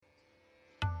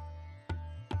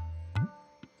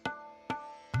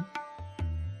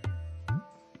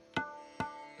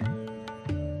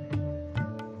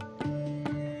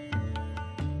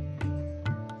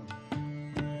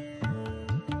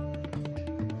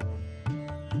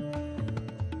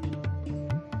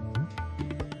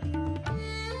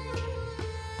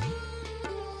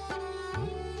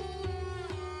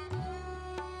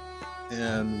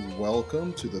and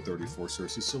welcome to the 34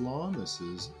 Cersei Salon. This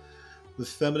is the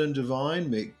Feminine Divine,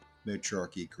 Make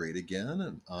Matriarchy Great Again,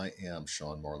 and I am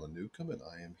Sean Marlon Newcomb, and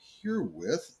I am here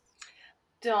with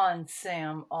Dawn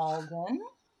Sam Alden.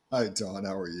 Hi, Dawn.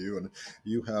 How are you? And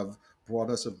you have brought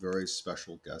us a very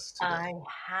special guest today. I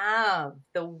have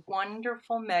the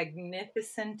wonderful,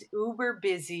 magnificent, uber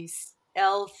busy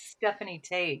L. Stephanie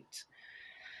Tate.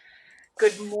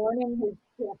 Good morning, Miss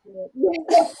Stephanie.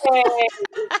 Yay!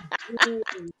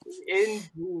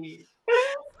 Indeed.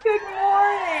 Good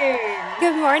morning.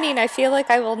 Good morning. I feel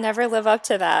like I will never live up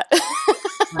to that.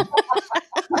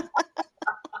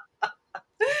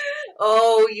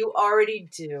 Oh, you already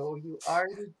do. You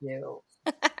already do.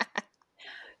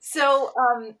 So,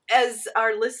 as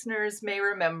our listeners may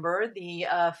remember, the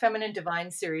Feminine Divine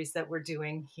series that we're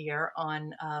doing here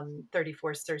on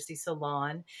 34 Cersei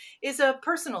Salon is a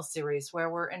personal series where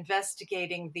we're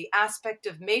investigating the aspect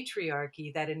of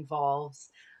matriarchy that involves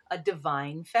a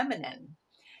divine feminine.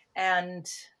 And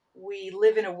we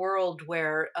live in a world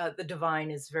where the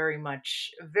divine is very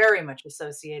much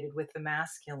associated with the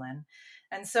masculine.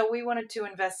 And so we wanted to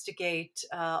investigate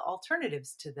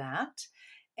alternatives to that.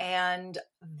 And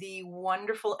the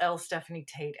wonderful L. Stephanie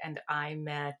Tate and I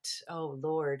met, oh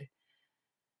Lord,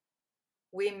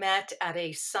 we met at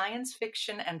a science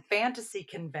fiction and fantasy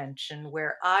convention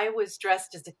where I was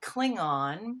dressed as a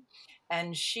Klingon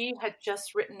and she had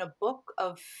just written a book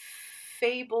of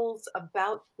fables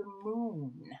about the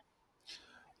moon.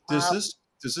 Does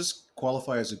this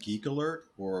qualify as a geek alert,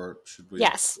 or should we?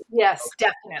 Yes. Yes,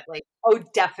 definitely. Oh,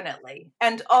 definitely.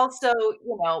 And also,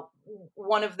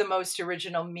 one of the most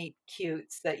original meet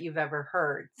cutes that you've ever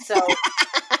heard. So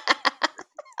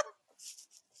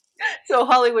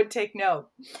Hollywood, take note.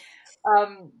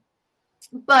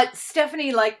 But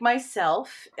Stephanie, like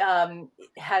myself,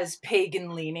 has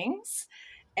pagan leanings.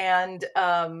 And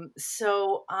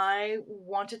so I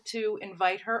wanted to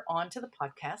invite her onto the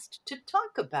podcast to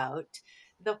talk about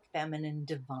the feminine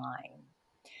divine.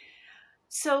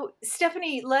 So,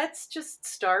 Stephanie, let's just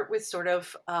start with sort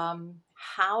of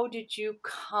how did you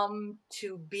come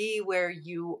to be where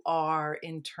you are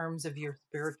in terms of your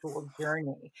spiritual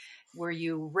journey? Were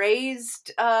you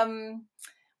raised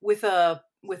with a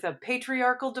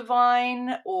patriarchal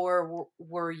divine, or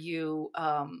were you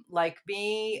like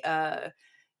me,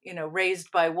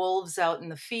 raised by wolves out in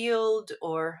the field,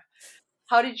 or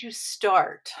how did you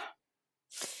start?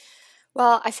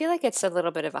 Well, I feel like it's a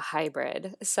little bit of a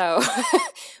hybrid. So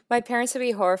my parents would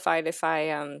be horrified if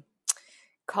I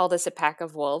called us a pack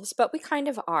of wolves, but we kind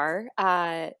of are.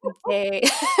 They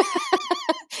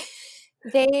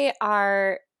they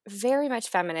are very much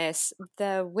feminist.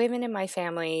 The women in my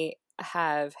family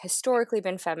have historically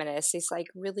been feminists. These like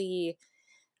really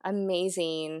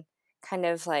amazing kind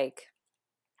of like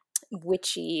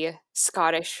witchy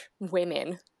Scottish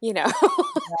women,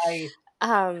 Right.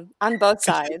 on both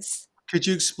sides. Could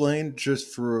you explain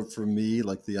just for me,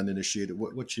 like the uninitiated,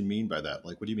 what you mean by that?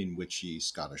 Like, what do you mean witchy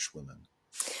Scottish women?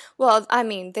 Well, I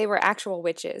mean, they were actual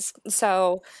witches.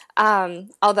 So,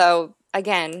 although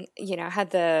again,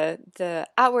 had the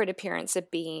outward appearance of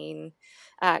being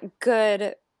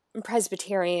good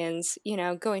Presbyterians,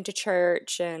 going to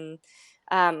church, and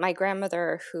my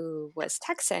grandmother, who was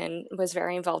Texan, was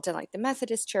very involved in like the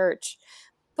Methodist Church,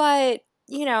 but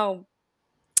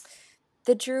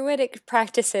the Druidic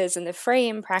practices and the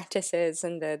Freying practices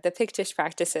and the Pictish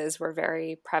practices were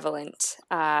very prevalent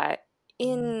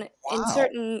in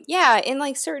certain in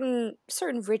like certain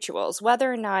rituals,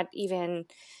 whether or not even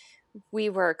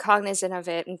we were cognizant of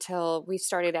it until we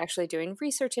started actually doing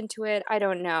research into it. I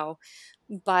don't know,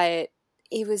 but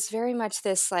it was very much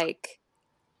this like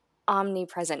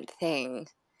omnipresent thing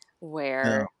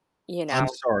where I'm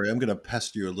sorry, I'm going to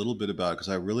pester you a little bit about it because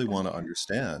I really want to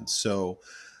understand. So,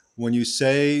 when you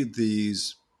say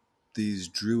these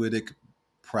druidic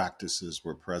practices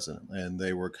were present and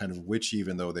they were kind of witchy,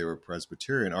 even though they were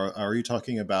Presbyterian, are you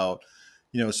talking about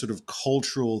sort of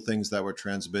cultural things that were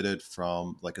transmitted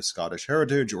from like a Scottish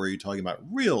heritage, or are you talking about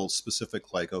real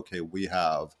specific, like, okay, we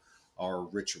have our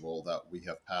ritual that we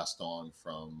have passed on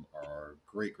from our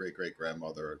great great great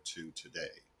grandmother to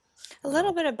today? A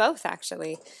little bit of both,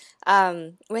 actually,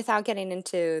 without getting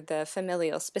into the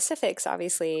familial specifics,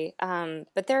 obviously.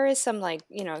 But there is some, like,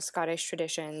 Scottish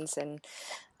traditions. And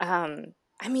I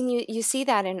mean, you see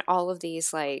that in all of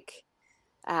these, like,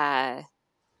 ooh,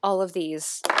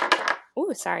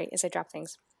 sorry, as I drop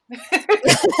things.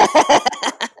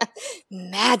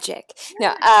 Magic.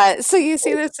 No, so you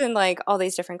see this in like all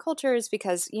these different cultures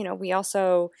because, we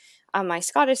also, on my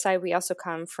Scottish side, we also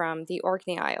come from the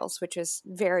Orkney Isles, which is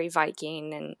very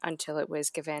Viking and until it was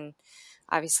given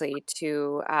obviously,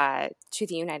 to the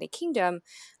United Kingdom,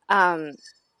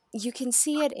 you can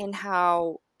see it in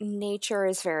how nature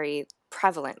is very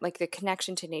prevalent. Like the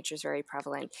connection to nature is very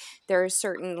prevalent. There are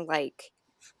certain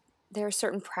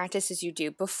practices you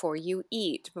do before you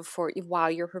eat,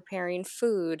 while you're preparing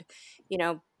food,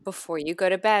 before you go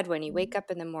to bed, when you wake up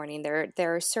in the morning. There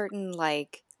are certain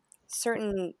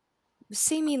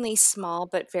seemingly small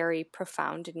but very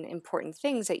profound and important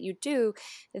things that you do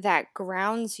that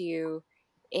grounds you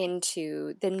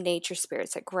into the nature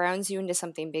spirits, that grounds you into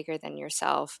something bigger than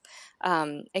yourself,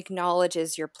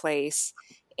 acknowledges your place,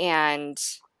 and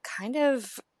kind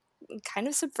of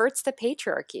subverts the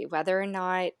patriarchy, whether or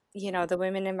not the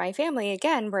women in my family,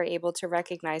 again, were able to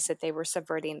recognize that they were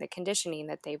subverting the conditioning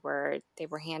that they were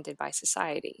handed by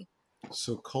society.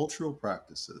 So cultural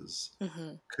practices,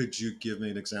 Mm-hmm. could you give me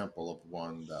an example of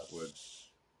one that would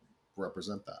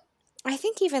represent that? I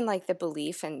think even like the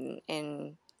belief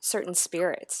in certain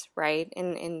spirits, right?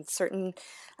 In certain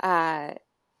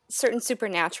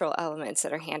supernatural elements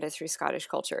that are handed through Scottish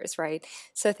cultures, right?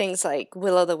 So things like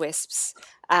will-o'-the-wisps,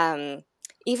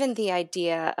 even the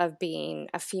idea of being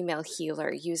a female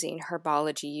healer, using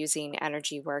herbology, using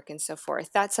energy work, and so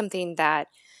forth. That's something that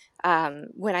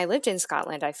when I lived in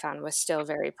Scotland, I found was still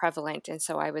very prevalent. And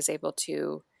so I was able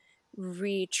to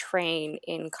retrain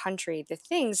in country the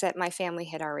things that my family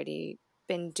had already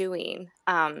been doing.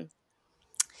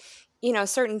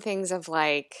 Certain things of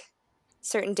like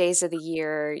certain days of the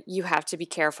year, you have to be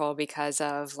careful because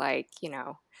of I'm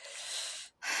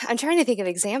trying to think of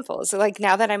examples. So like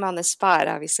now that I'm on the spot,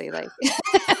 obviously, like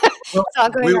Well, it's all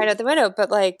going right out the window,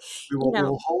 but like,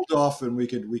 we'll hold off, and we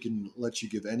can let you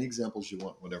give any examples you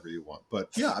want, whenever you want. But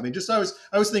yeah, I mean, just I was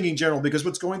thinking general, because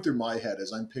what's going through my head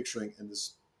is I'm picturing in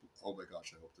this. Oh my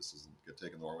gosh, I hope this doesn't get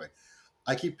taken the wrong way.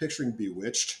 I keep picturing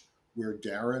Bewitched, where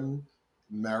Darren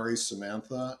marries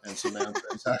Samantha, and Samantha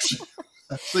is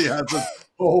actually has a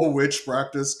whole witch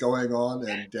practice going on,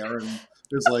 and Darren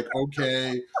is like,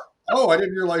 okay. Oh, I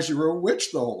didn't realize you were a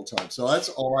witch the whole time. So that's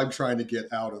all I'm trying to get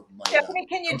out of my head. Stephanie,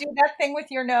 can you do that thing with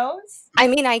your nose? I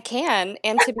mean, I can.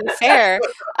 And to be fair,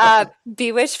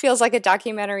 Bewitched feels like a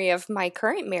documentary of my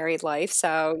current married life.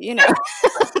 So,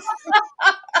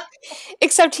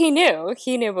 except he knew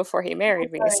before he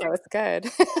married me. So it's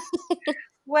good.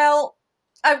 Well,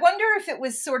 I wonder if it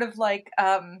was sort of like,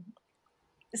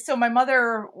 so my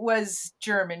mother was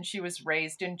German. She was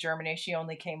raised in Germany. She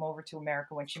only came over to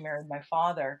America when she married my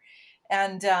father.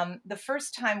 And the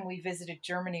first time we visited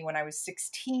Germany when I was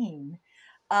 16,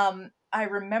 I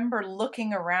remember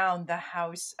looking around the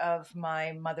house of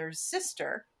my mother's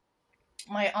sister,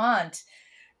 my aunt,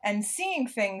 and seeing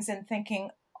things and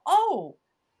thinking, oh,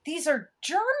 these are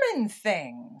German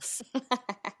things.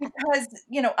 Because,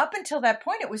 up until that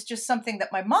point, it was just something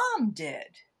that my mom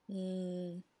did.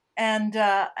 Mm. And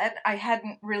I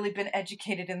hadn't really been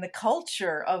educated in the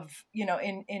culture of,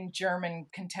 in German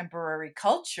contemporary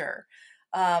culture.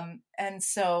 And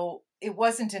so it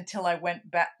wasn't until I went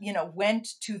back, went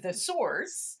to the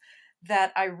source,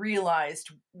 that I realized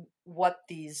what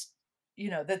these,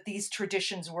 that these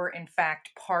traditions were in fact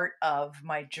part of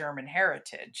my German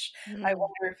heritage. Mm. I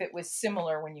wonder if it was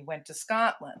similar when you went to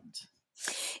Scotland.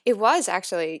 It was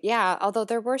actually, yeah. Although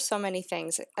there were so many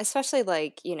things, especially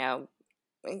like,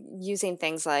 using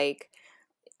things like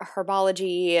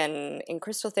herbology and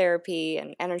crystal therapy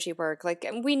and energy work. Like,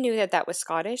 and we knew that was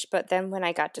Scottish, but then when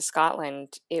I got to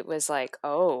Scotland, it was like,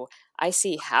 oh, I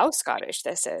see how Scottish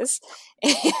this is.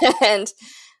 And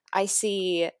I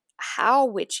see how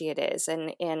witchy it is.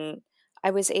 And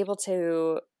I was able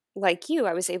to, like you,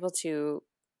 I was able to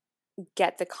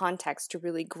get the context to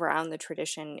really ground the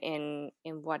tradition in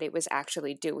what it was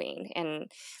actually doing, and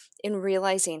in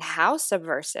realizing how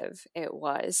subversive it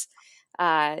was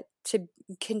to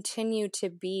continue to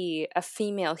be a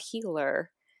female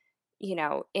healer,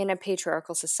 in a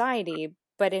patriarchal society,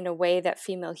 but in a way that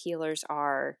female healers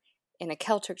are in a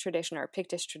Celtic tradition or a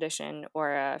Pictish tradition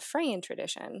or a Freyan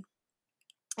tradition.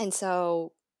 And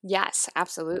so, yes,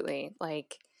 absolutely.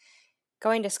 Like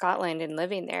going to Scotland and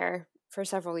living there for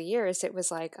several years, it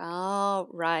was like, oh,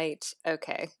 right,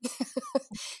 okay.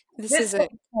 This is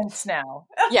makes sense now.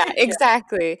 Yeah,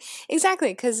 exactly.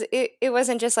 Exactly. Because it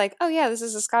wasn't just like, oh, yeah, this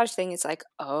is a Scottish thing. It's like,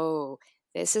 oh,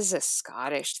 this is a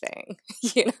Scottish thing,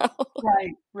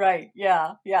 Right.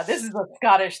 Yeah. This is a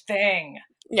Scottish thing.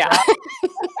 Yeah.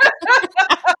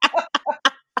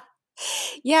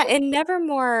 Yeah, and never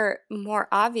more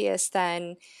obvious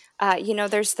than,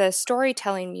 there's the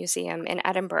Storytelling Museum in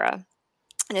Edinburgh,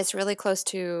 and it's really close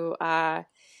to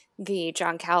the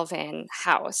John Calvin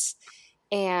house.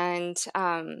 And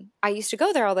I used to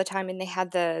go there all the time, and they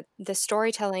had the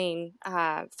storytelling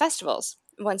festivals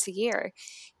once a year,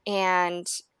 and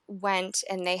went,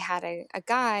 and they had a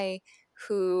guy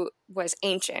who was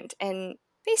ancient and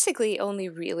basically only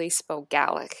really spoke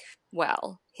Gaelic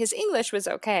well. His English was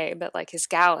okay, but like his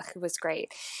Gaelic was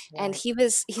great. And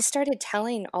Right. he started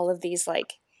telling all of these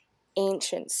like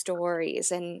ancient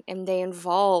stories, and they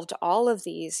involved all of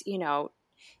these,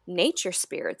 nature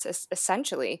spirits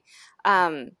essentially.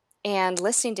 And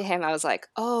listening to him, I was like,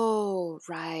 oh,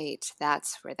 right,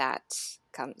 that's where that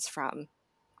comes from.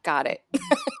 Got it.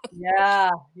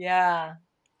 Yeah, yeah.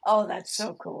 Oh, that's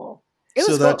so cool. It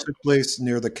So was that cool. took place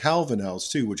near the Calvin house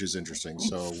too, which is interesting.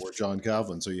 So where John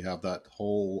Calvin, so you have that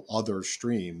whole other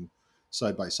stream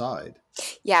side by side.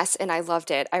 Yes, and I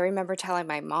loved it. I remember telling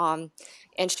my mom,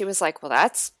 and she was like, "Well,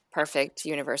 that's perfect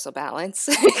universal balance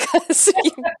because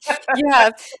you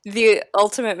have the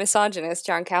ultimate misogynist,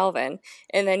 John Calvin,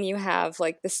 and then you have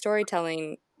like the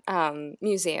storytelling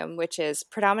museum, which is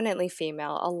predominantly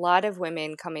female. A lot of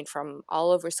women coming from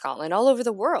all over Scotland, all over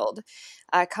the world,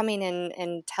 coming in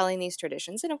and telling these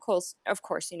traditions, and of course,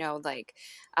 like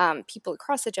people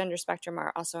across the gender spectrum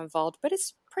are also involved, but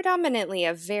it's predominantly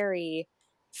a very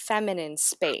feminine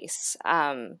space.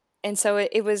 And so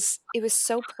it was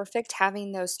so perfect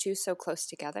having those two so close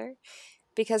together,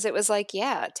 because it was like,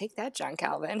 yeah, take that, John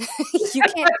Calvin. You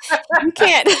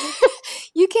can't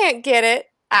you can't get it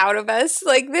out of us.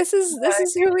 Like this is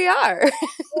who we are.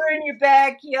 We're in your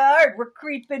backyard. We're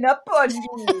creeping up on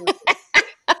you.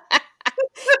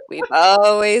 We've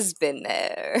always been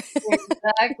there.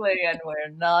 Exactly, and we're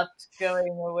not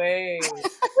going away.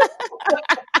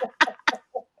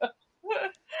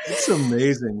 It's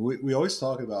amazing. We always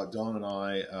talk about, Dawn and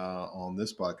I, on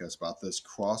this podcast, about this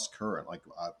cross current. Like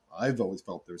I've always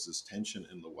felt there's this tension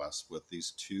in the West with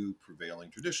these two prevailing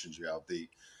traditions. You have the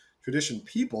tradition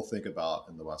people think about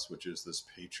in the West, which is this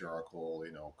patriarchal,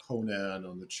 Conan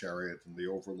on the chariot and the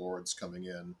overlords coming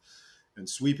in and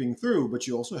sweeping through. But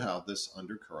you also have this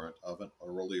undercurrent of an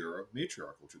earlier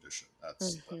matriarchal tradition Mhm.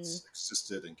 that's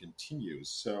existed and continues.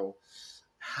 So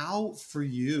how for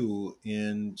you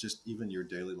in just even your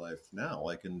daily life now,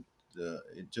 like in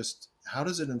how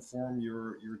does it inform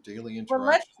your daily Well,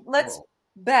 interaction with the let's world?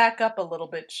 back up a little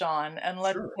bit, Sean, and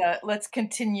Sure. let's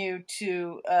continue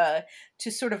to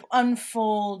sort of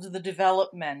unfold the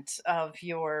development of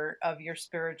your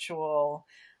spiritual,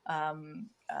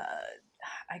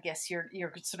 I guess your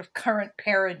sort of current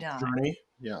paradigm. Journey.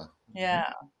 Yeah. Mhm.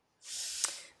 Yeah.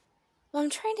 Well, I'm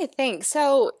trying to think.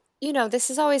 So, this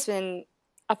has always been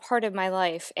a part of my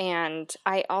life. And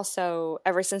I also,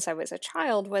 ever since I was a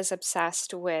child, was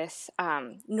obsessed with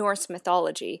Norse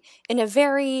mythology in a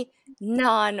very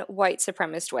non white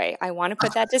supremacist way. I want to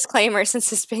put that disclaimer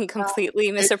since it's been Uh, completely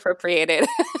It, misappropriated.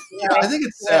 yeah, yeah. I think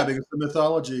it's Yeah. sad because the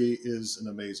mythology is an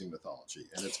amazing mythology,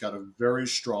 and it's got a very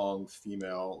strong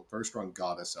female, very strong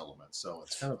goddess element. So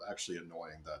it's kind of actually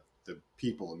annoying that the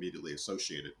people immediately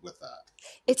associate it with that,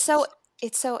 It's which so is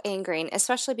it's so angering,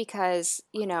 especially because,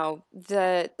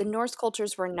 the Norse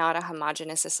cultures were not a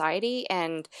homogenous society,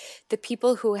 and the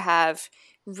people who have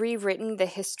rewritten the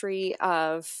history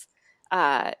of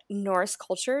Norse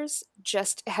cultures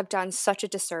just have done such a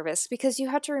disservice, because you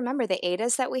have to remember the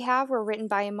Eddas that we have were written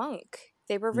by a monk.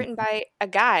 They were written Mhm. by a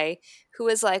guy who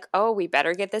was like, "Oh, we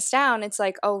better get this down." It's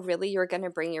like, "Oh, really? You're going to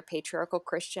bring your patriarchal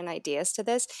Christian ideas to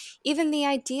this?" Even the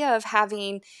idea of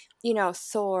having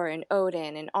Thor and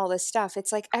Odin and all this stuff.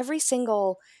 It's like every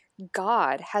single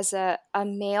god has a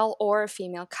male or a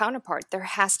female counterpart. There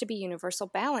has to be universal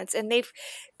balance. And they've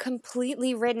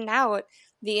completely written out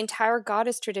the entire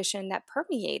goddess tradition that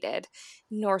permeated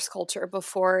Norse culture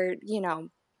before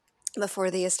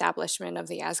the establishment of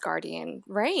the Asgardian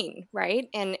reign, right?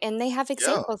 And they have Yeah.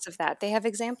 examples of that. They have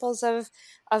examples of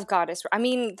goddess. I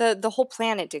mean, the whole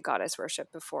planet did goddess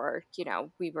worship before,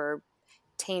 we were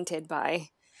tainted by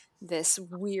this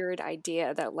weird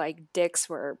idea that like dicks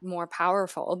were more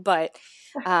powerful. But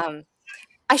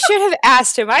I should have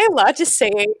asked, am I allowed to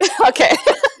say okay.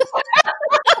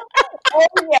 Oh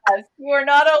yes, you are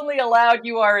not only allowed,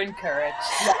 you are encouraged.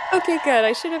 Yeah. Okay, good.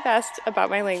 I should have asked about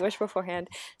my language beforehand.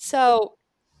 So,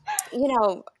 you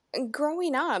know,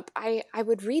 growing up, I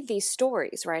would read these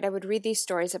stories, right? I would read these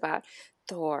stories about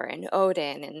Thor and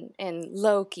Odin and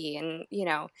Loki, and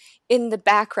in the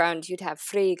background you'd have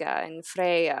Frigga and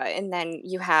Freya, and then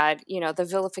you had the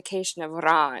vilification of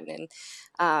Ran, and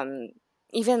um,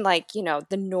 even like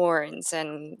the Norns,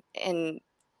 and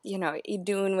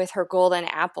Idun with her golden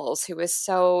apples, who was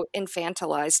so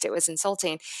infantilized it was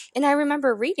insulting. And I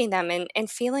remember reading them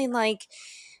and feeling like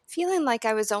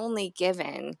I was only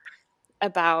given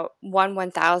about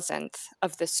 1/1000th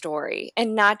of the story.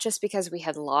 And not just because we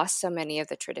had lost so many of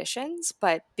the traditions,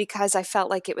 but because I felt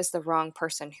like it was the wrong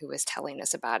person who was telling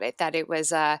us about it, that it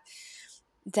was a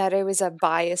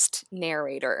biased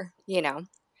narrator, you know?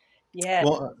 Yeah.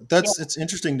 Well, it's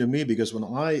interesting to me because when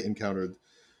I encountered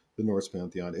the Norse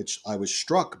pantheon, I was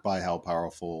struck by how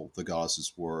powerful the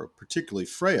goddesses were, particularly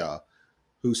Freya,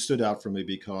 who stood out for me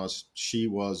because she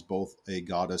was both a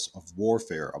goddess of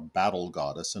warfare, a battle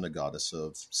goddess, and a goddess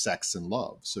of sex and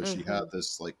love. So she had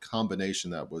this like combination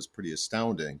that was pretty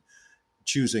astounding,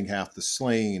 choosing half the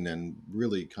slain and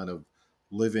really kind of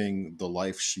living the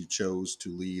life she chose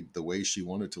to lead the way she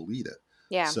wanted to lead it.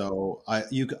 Yeah. So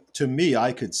to me,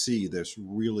 I could see this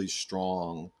really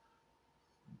strong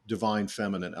divine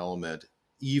feminine element,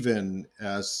 even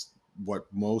as what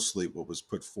was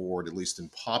put forward, at least in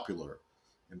popular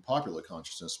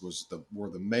consciousness, were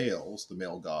the males, the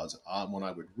male gods. When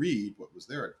I would read what was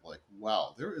there, like,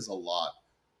 wow, there is a lot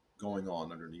going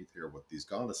on underneath here with these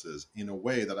goddesses in a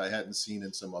way that I hadn't seen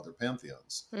in some other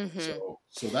pantheons. So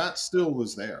that still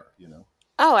was there, you know.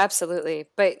 Oh, absolutely.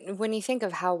 But when you think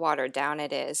of how watered down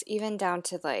it is, even down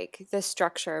to like the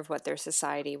structure of what their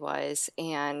society was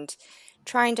and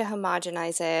trying to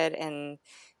homogenize it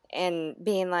and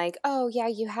being like, "Oh, yeah,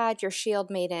 you had your shield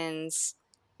maidens,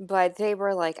 but they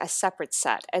were like a separate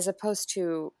set," as opposed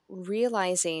to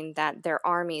realizing that their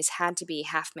armies had to be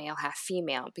half male, half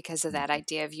female because of that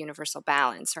idea of universal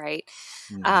balance, right?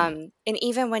 And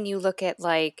even when you look at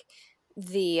like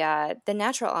the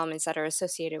natural elements that are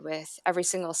associated with every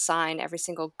single sign, every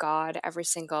single god, every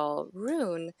single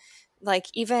rune, like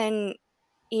even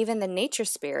the nature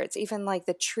spirits, even like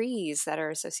the trees that are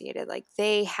associated, like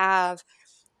they have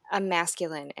a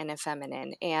masculine and a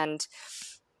feminine. And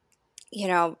you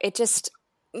know, it just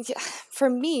for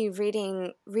me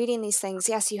reading these things,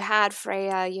 yes, you had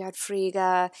Freya, you had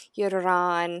Frigga, you had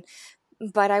Ran,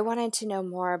 but I wanted to know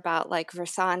more about like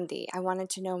Verthandi. I wanted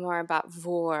to know more about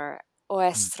Vor,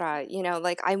 Oestra, you know,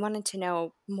 like I wanted to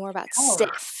know more about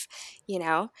Sif, you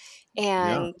know,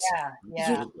 Yeah, and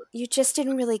Yeah. you just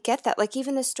didn't really get that. Like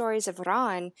even the stories of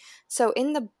Ran. So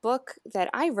in the book that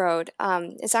I wrote,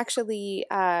 it's actually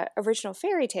original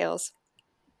fairy tales,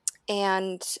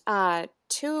 and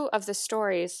two of the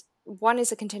stories. One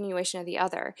is a continuation of the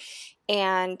other,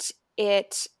 and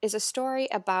it is a story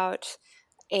about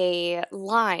a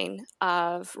line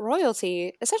of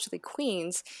royalty, essentially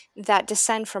queens, that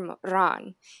descend from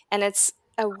Ran. And it's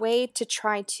a way to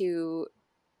try to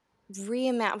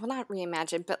not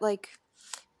reimagine, but like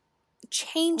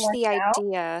change the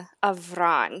idea of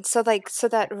Ran. So like, so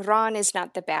that Ran is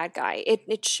not the bad guy.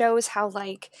 It shows how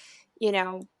like, you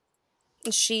know,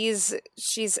 she's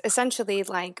essentially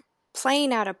like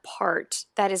playing out a part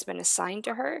that has been assigned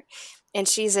to her, and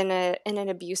she's in an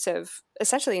abusive,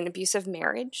 essentially an abusive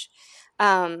marriage,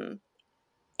 and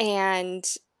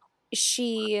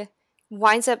she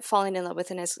winds up falling in love with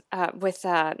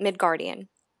Midgardian.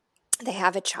 They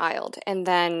have a child, and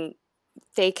then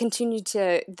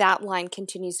that line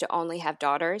continues to only have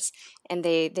daughters, and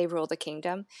they rule the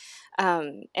kingdom.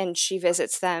 And she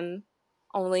visits them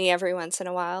only every once in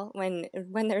a while when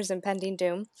there's impending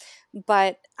doom.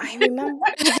 But I remember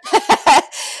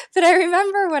but I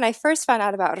remember when I first found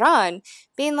out about Ran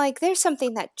being like, there's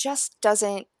something that just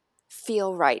doesn't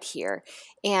feel right here.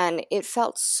 And it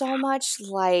felt so much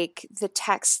like the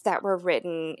texts that were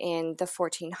written in the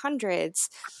 1400s,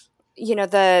 you know,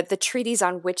 the treaties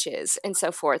on witches and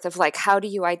so forth, of like, how do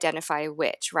you identify a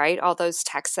witch, right? All those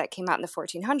texts that came out in the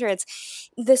 1400s.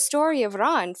 The story of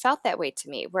Ran felt that way to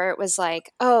me, where it was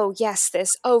like, oh yes,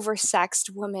 this oversexed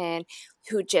woman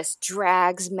who just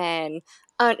drags men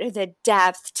under the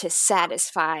depth to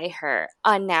satisfy her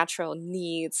unnatural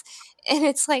needs. And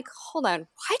it's like, hold on,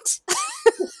 what?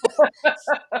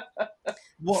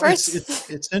 Well, First,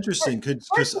 it's interesting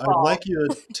because I'd like you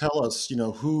to tell us, you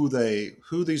know, who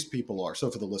these people are. So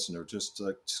for the listener, just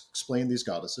explain these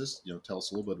goddesses. You know, tell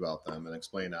us a little bit about them and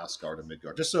explain Asgard and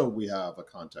Midgard, just so we have a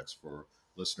context for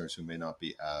listeners who may not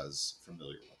be as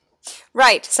familiar with them.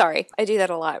 right, sorry, I do that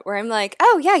a lot, where I'm like,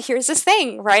 oh yeah, here's this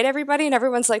thing, right, everybody? And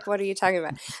everyone's like, what are you talking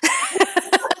about?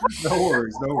 No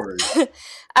worries, no worries.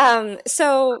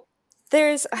 So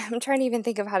I'm trying to even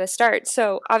think of how to start.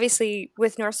 So obviously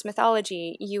with Norse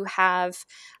mythology, you have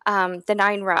the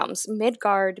 9 realms,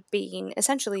 Midgard being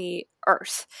essentially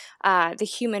Earth, the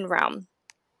human realm.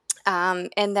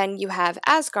 And then you have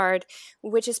Asgard,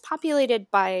 which is populated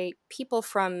by people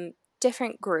from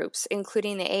different groups,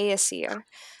 including the Aesir,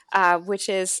 which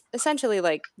is essentially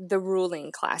like the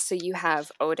ruling class. So you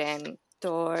have Odin,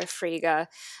 Thor, Frigga.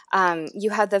 You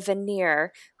have the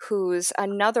Vanir, who's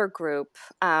another group.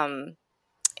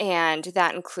 and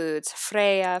that includes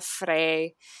Freya,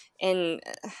 Frey, and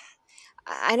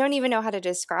I don't even know how to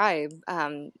describe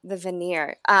the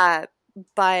Vanir.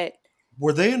 But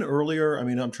were they an earlier? I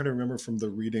mean, I'm trying to remember from the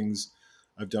readings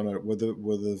I've done it. Were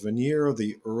the Vanir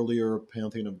the earlier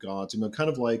pantheon of gods? You know, kind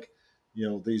of like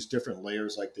these different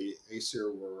layers. Like the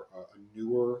Aesir were a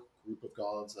newer group of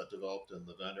gods that developed in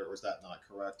the Vanir, or is that not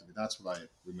correct? I mean, that's what I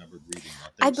remembered reading.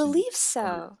 That I they seem to be believe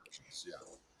so. versions.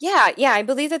 Yeah, I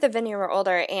believe that the Vanir were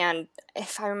older, and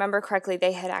if I remember correctly,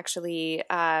 they had actually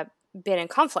been in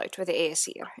conflict with the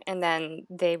Aesir, and then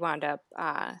they wound up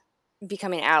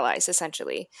becoming allies,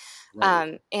 essentially.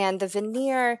 Right. And the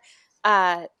Vanir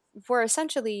uh, were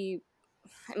essentially,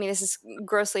 I mean, this is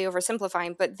grossly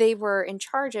oversimplifying, but they were in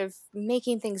charge of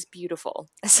making things beautiful,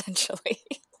 essentially.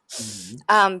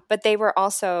 Mm-hmm. But they were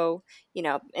also,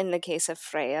 in the case of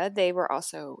Freya, they were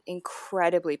also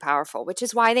incredibly powerful, which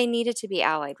is why they needed to be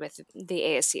allied with the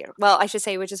Aesir. Well, I should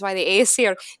say, which is why the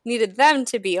Aesir needed them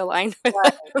to be aligned with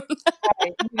Right. them.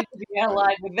 Right. You need to be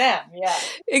allied with them. Yeah.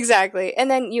 Exactly. And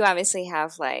then you obviously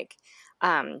have like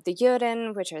the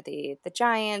Jotun, which are the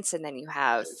giants, and then you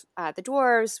have the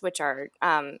dwarves, which are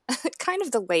kind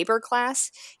of the labor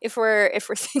class, if we're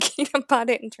thinking about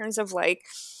it in terms of like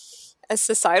a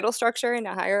societal structure and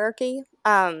a hierarchy.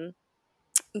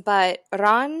 But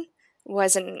Ran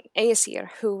was an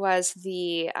Aesir who was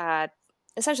the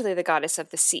essentially the goddess of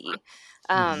the sea.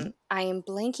 Mm-hmm. I am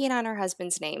blanking on her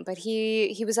husband's name, but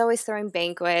he was always throwing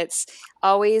banquets,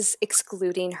 always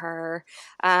excluding her.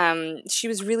 She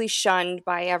was really shunned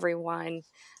by everyone,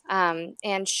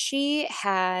 and she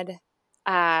had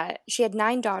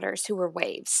 9 daughters who were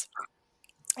waves,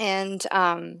 and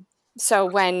so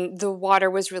when the water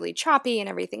was really choppy and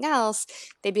everything else,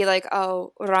 they'd be like,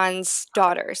 "Oh, Ran's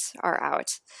daughters are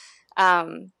out."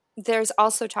 There's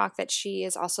also talk that she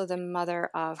is also the mother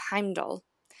of Heimdall.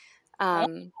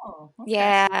 Okay.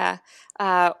 Yeah,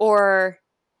 or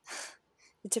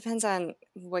it depends on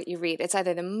what you read. It's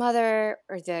either the mother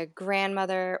or the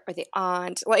grandmother or the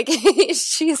aunt. Like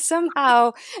she's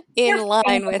somehow in They're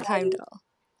line with family. Heimdall.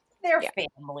 They're Yeah.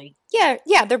 family.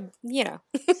 Yeah, they're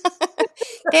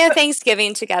they have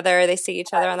Thanksgiving together. They see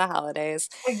each other on the holidays.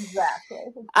 Exactly.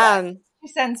 Um,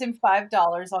 She sends him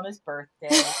 $5 on his birthday.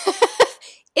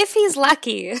 if he's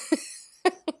lucky,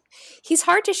 he's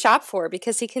hard to shop for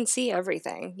because he can see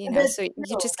everything, That's so you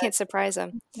true. just can't surprise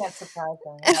him. That's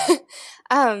surprising.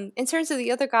 Yeah. In terms of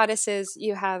the other goddesses,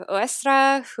 you have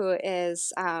Oestra, who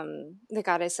is the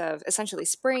goddess of essentially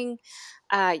spring.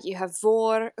 You have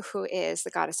Vor, who is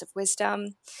the goddess of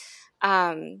wisdom.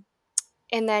 Um,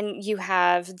 and then you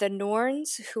have the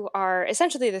Norns, who are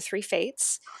essentially the 3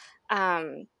 fates.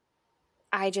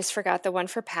 I just forgot the one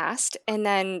for past. And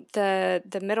then the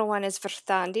middle one is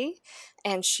Verthandi,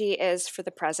 and she is for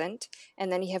the present. And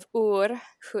then you have Ur,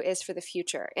 who is for the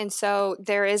future. And so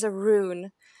there is a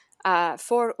rune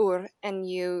for Ur, and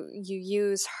you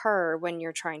use her when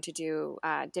you're trying to do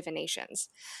divinations.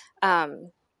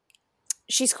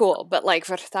 She's cool, but like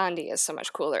Verthandi is so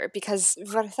much cooler because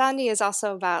Verthandi is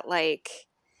also about like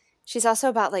she's also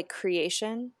about like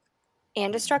creation and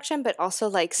Mm-hmm. destruction, but also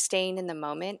like staying in the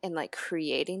moment and like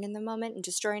creating in the moment and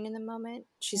destroying in the moment.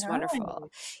 She's wonderful.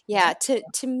 Nice. Yeah,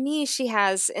 to me, she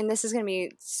has, and this is going to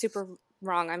be super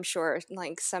wrong, I'm sure.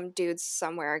 Like some dudes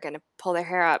somewhere are going to pull their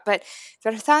hair out, but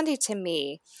Verthandi to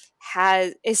me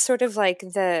is sort of like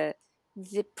the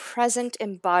present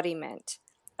embodiment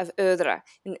of Udra,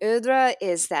 and Udra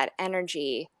is that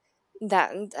energy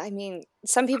that, I mean,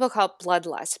 some people call it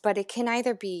bloodlust, but it can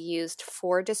either be used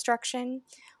for destruction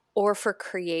or for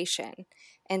creation.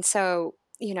 And so,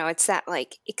 it's that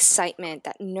like excitement,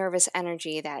 that nervous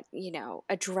energy, that,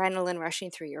 adrenaline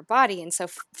rushing through your body. And so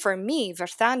for me,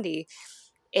 Verthandi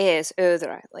is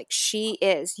Udra. Like she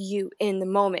is you in the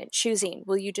moment choosing,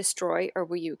 will you destroy or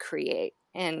will you create?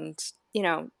 And,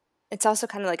 it's also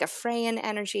kind of like a Freyan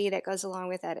energy that goes along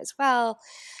with that as well.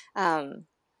 Can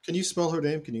you spell her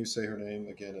name? Can you say her name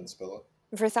again and spell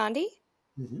it? Verthandi,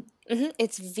 Mm-hmm.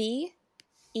 it's VerThandi.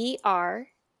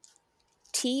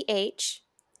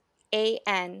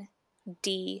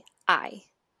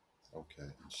 Okay,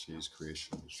 she's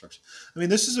creation and destruction. I mean,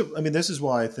 this is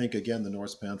why I think again the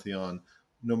Norse pantheon,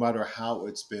 no matter how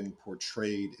it's been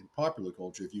portrayed in popular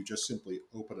culture, if you just simply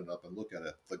open it up and look at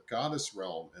it, the goddess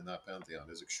realm in that pantheon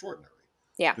is extraordinary.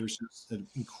 Yeah. There's just an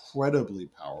incredibly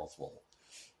powerful,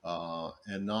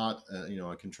 and not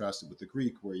I contrast it with the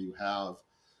Greek where you have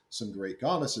some great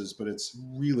goddesses, but it's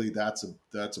really that's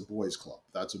a boys' club,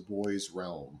 that's a boys'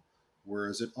 realm.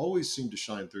 Whereas it always seemed to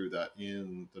shine through that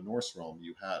in the Norse realm,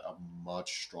 you had a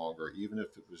much stronger, even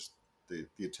if it was the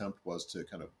attempt was to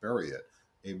kind of bury it,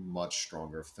 a much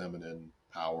stronger feminine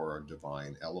power or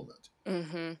divine element.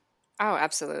 Mm-hmm. Oh,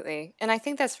 absolutely. And I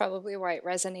think that's probably why it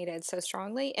resonated so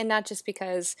strongly. And not just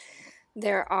because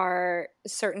there are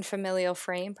certain familial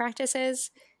frame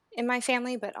practices in my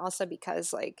family, but also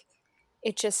because like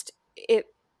it just it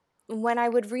when I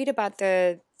would read about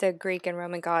the Greek and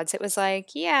Roman gods, it was like,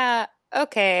 yeah,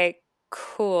 okay,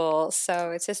 cool.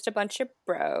 So it's just a bunch of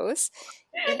bros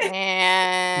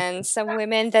and some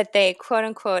women that they quote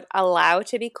unquote allow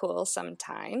to be cool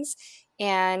sometimes.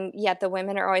 And yet the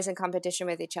women are always in competition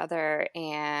with each other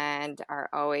and are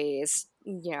always,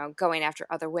 going after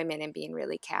other women and being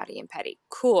really catty and petty.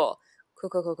 Cool. Cool,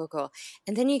 cool, cool, cool, cool.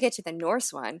 And then you get to the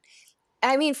Norse one.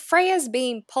 I mean, Freya's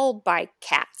being pulled by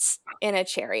cats in a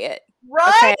chariot.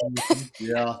 Right? Okay.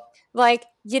 Yeah. Like,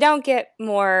 you don't get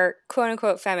more quote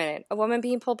unquote feminine. A woman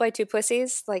being pulled by two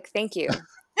pussies? Like, thank you.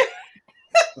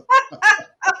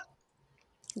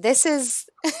 This is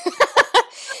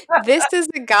this is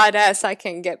a goddess I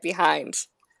can get behind.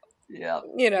 Yeah.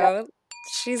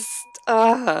 She's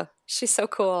she's so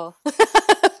cool.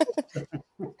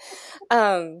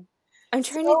 I'm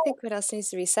trying to think what else needs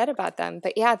to be said about them,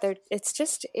 but yeah,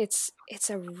 it's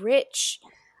a rich,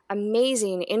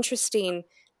 amazing, interesting,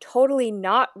 totally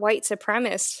not white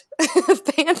supremacist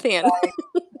pantheon.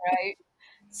 Right.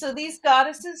 So these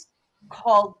goddesses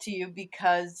called to you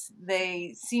because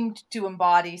they seemed to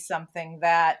embody something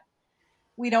that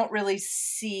we don't really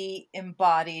see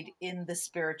embodied in the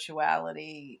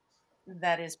spirituality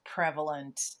that is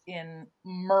prevalent in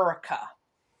Murica.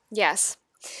 Yes,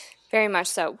 very much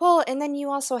so. Well, and then you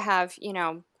also have,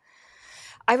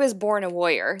 I was born a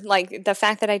warrior. Like the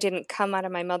fact that I didn't come out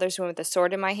of my mother's womb with a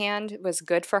sword in my hand was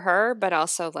good for her, but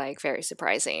also like very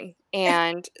surprising.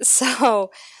 And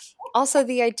so also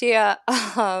the idea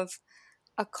of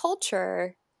a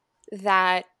culture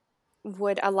that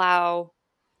would allow,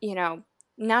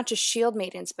 not just shield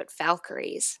maidens, but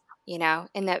Valkyries,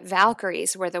 and that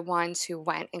Valkyries were the ones who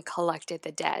went and collected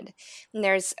the dead. And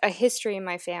there's a history in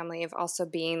my family of also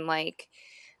being like,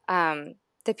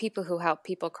 the people who help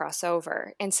people cross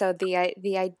over. And so the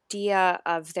idea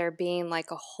of there being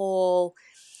like a whole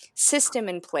system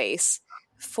in place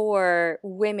for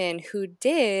women who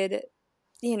did,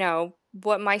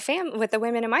 what the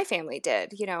women in my family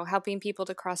did, helping people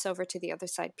to cross over to the other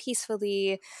side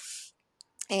peacefully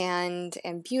and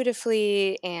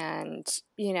beautifully, and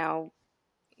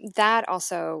that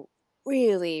also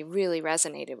really, really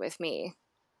resonated with me.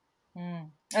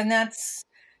 And that's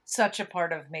such a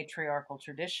part of matriarchal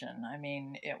tradition. I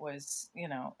mean, it was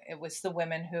the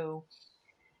women who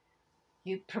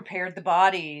you prepared the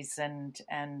bodies and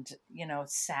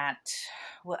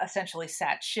essentially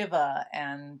sat Shiva,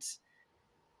 and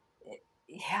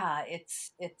yeah,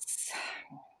 it's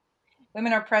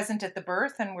women are present at the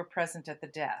birth and we're present at the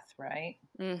death, right?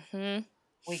 Mm-hmm.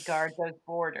 We guard those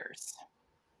borders.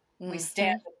 Mm-hmm. We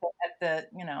stand at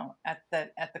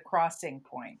the crossing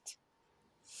point.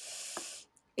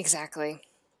 Exactly.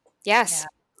 Yes.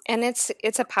 Yeah. And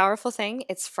it's a powerful thing.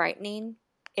 It's frightening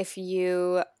if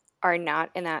you are not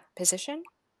in that position.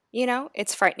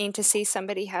 It's frightening to see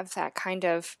somebody have that kind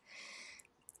of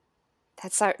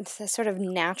that sort of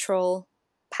natural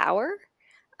power.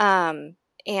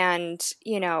 And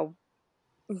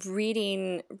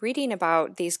reading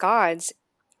about these gods,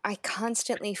 I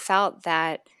constantly felt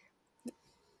that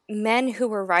men who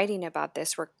were writing about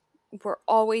this were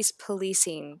always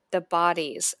policing the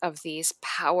bodies of these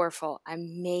powerful,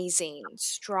 amazing,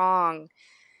 strong,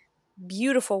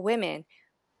 beautiful women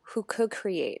who could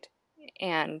create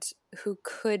and who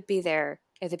could be there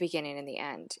at the beginning and the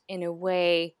end in a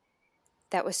way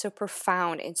that was so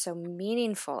profound and so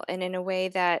meaningful, and in a way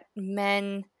that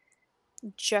men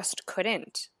just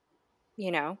couldn't,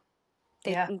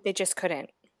 they just couldn't.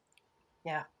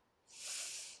 Yeah.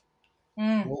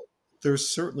 Well, there's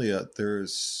certainly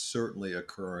a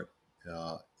current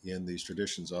in these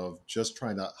traditions of just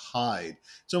trying to hide.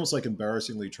 It's almost like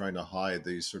embarrassingly trying to hide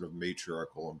these sort of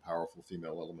matriarchal and powerful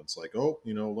female elements. Like, oh,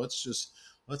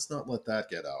 let's not let that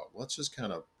get out. Let's just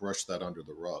kind of brush that under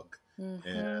the rug,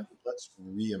 and let's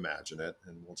reimagine it,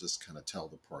 and we'll just kind of tell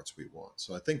the parts we want.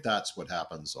 So I think that's what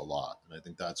happens a lot, and I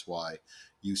think that's why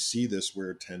you see this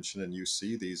weird tension and you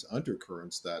see these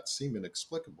undercurrents that seem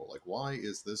inexplicable. Like, why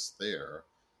is this there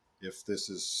if this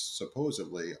is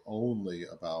supposedly only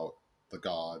about the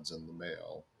gods and the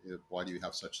male? Why do you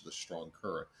have such a strong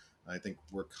current? And I think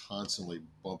we're constantly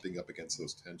bumping up against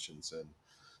those tensions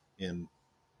in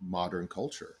modern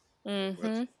culture. Mm-hmm.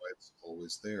 That's why it's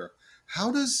always there.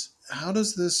 How does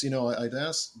this? I'd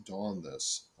ask Dawn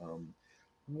this.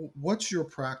 What's your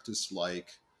practice like?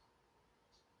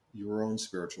 Your own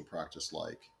spiritual practice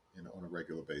like, on a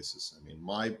regular basis? I mean,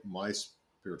 my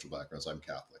spiritual backgrounds. I'm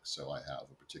Catholic, so I have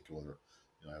a particular,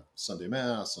 I have Sunday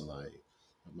Mass, and I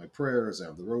have my prayers, I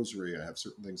have the Rosary, I have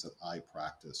certain things that I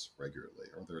practice regularly.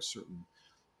 Are there certain,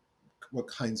 what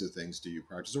kinds of things do you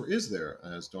practice, or is there,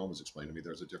 as Dawn was explaining to me,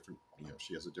 there's a different,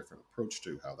 she has a different approach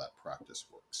to how that practice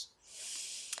works?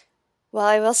 Well,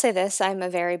 I will say this: I'm a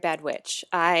very bad witch.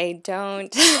 I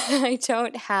don't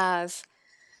have.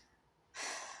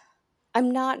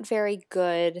 I'm not very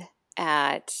good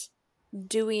at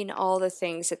doing all the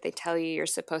things that they tell you you're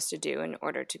supposed to do in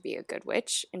order to be a good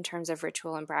witch in terms of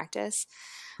ritual and practice.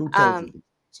 Who tells you?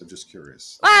 So I'm just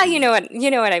curious. Well, you know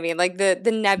what I mean, like the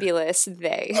nebulous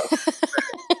they.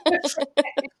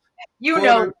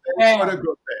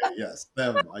 Yes,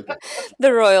 them. I get that.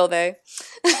 The royal they.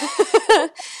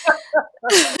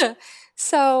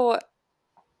 So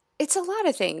it's a lot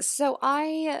of things. So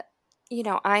I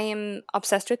am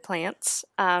obsessed with plants.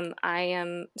 I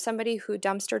am somebody who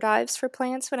dumpster dives for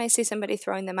plants when I see somebody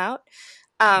throwing them out.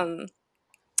 And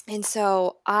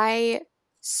so I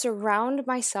surround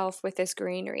myself with this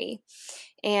greenery.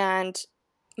 And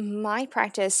my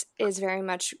practice is very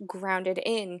much grounded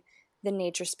in the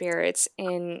nature spirits,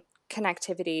 in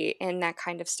connectivity, and that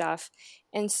kind of stuff.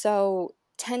 And so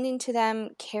tending to them,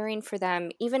 caring for them,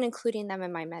 even including them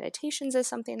in my meditations is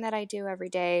something that I do every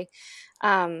day.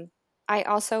 I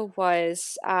also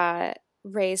was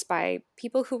raised by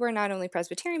people who were not only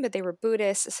Presbyterian, but they were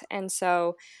Buddhists. And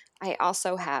so I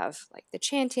also have like the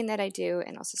chanting that I do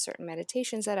and also certain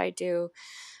meditations that I do.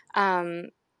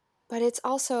 But it's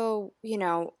also,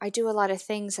 I do a lot of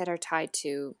things that are tied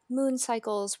to moon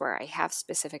cycles where I have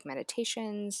specific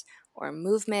meditations or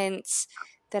movements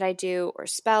that I do or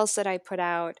spells that I put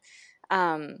out.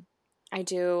 I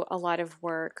do a lot of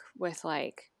work with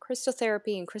like crystal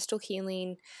therapy and crystal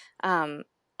healing. I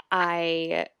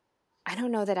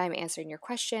don't know that I'm answering your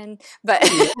question, but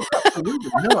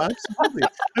absolutely. No, absolutely.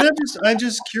 And I'm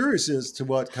just curious as to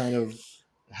what kind of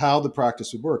how the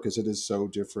practice would work, because it is so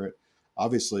different,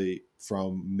 obviously,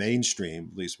 from mainstream,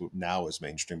 at least now is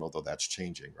mainstream, although that's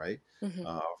changing, right? Mm-hmm.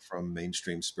 From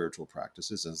mainstream spiritual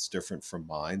practices, and it's different from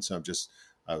mine. So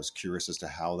I was curious as to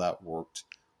how that worked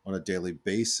on a daily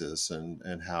basis,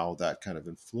 and how that kind of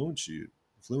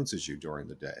influences you during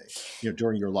the day,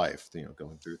 during your life,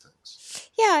 going through things.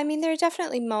 Yeah, I mean, there are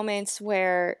definitely moments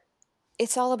where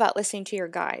it's all about listening to your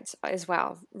guides as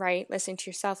well, right? Listening to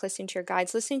yourself, listening to your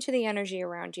guides, listening to the energy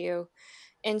around you.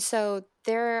 And so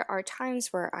there are times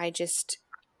where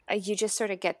you just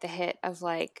sort of get the hit of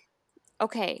like,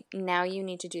 okay, now you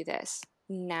need to do this.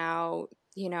 Now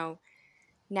you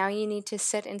need to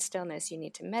sit in stillness. You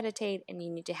need to meditate, and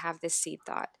you need to have this seed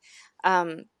thought.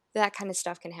 That kind of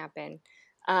stuff can happen.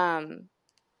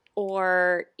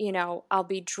 Or, I'll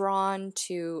be drawn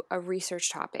to a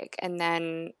research topic, and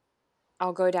then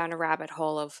I'll go down a rabbit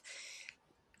hole of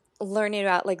learning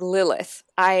about like Lilith.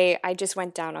 I just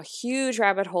went down a huge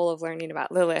rabbit hole of learning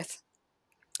about Lilith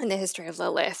and the history of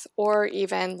Lilith. Or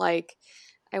even like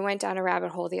I went down a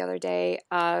rabbit hole the other day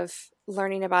of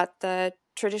learning about the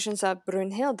traditions of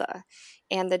Brunhilde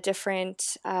and the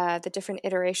different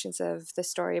iterations of the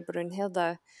story of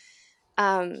Brunhilde.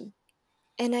 And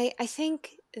I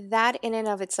think that in and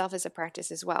of itself is a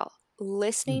practice as well.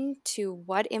 Listening to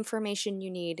what information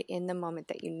you need in the moment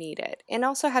that you need it. And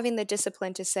also having the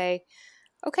discipline to say,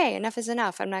 okay, enough is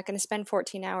enough. I'm not going to spend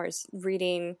 14 hours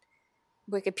reading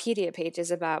Wikipedia pages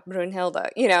about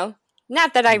Brunhilde,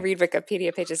 Not that I read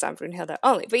Wikipedia pages on Brunhilde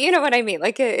only, but you know what I mean?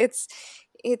 Like it's...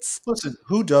 Listen,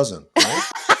 who doesn't,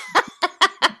 right?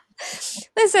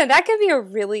 Listen, that could be a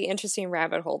really interesting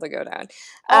rabbit hole to go down.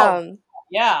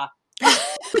 Yeah.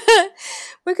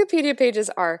 Wikipedia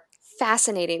pages are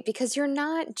fascinating because you're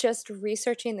not just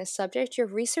researching the subject, you're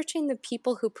researching the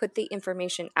people who put the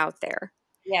information out there.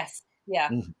 Yes. Yeah.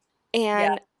 Mm-hmm.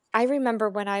 And I remember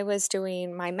when I was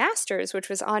doing my master's, which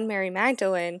was on Mary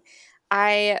Magdalene,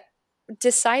 I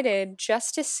decided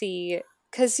just to see,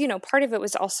 because, part of it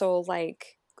was also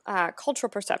like cultural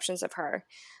perceptions of her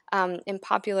and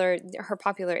her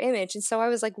popular image. And so I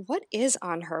was like, what is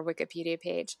on her Wikipedia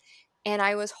page? And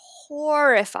I was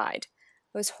horrified.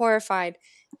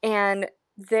 And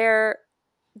there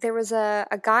was a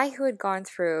guy who had gone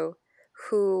through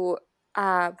who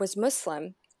was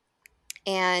Muslim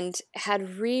and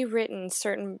had rewritten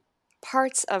certain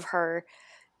parts of her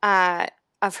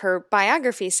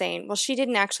biography, saying, well, she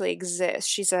didn't actually exist.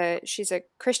 She's a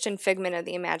Christian figment of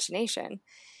the imagination.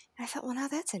 And I thought, well, now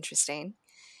that's interesting.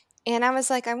 And I was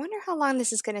like, I wonder how long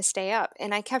this is going to stay up.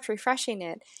 And I kept refreshing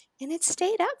it, and it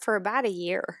stayed up for about a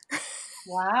year.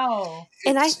 Wow.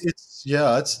 And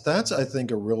that's I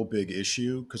think a real big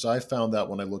issue, because I found that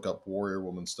when I look up warrior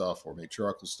woman stuff or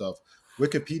matriarchal stuff,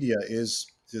 Wikipedia is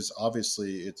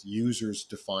obviously, it's users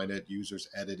define it, users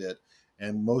edit it,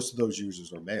 and most of those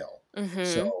users are male. Mm-hmm.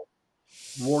 So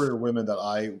warrior women that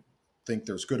I think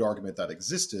there's good argument that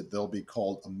existed, they'll be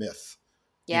called a myth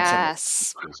in some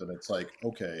Yes. cases. And it's like,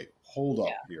 okay, hold up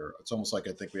Yeah. here. It's almost like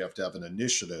I think we have to have an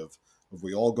initiative if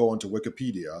we all go into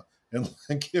Wikipedia and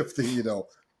give the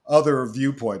other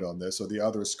viewpoint on this or the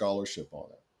other scholarship on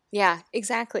it. Yeah,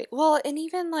 exactly. Well, and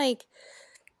even like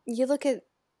you look at,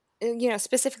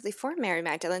 specifically for Mary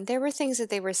Magdalene, there were things that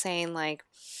they were saying like,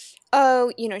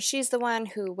 oh, she's the one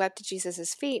who wept at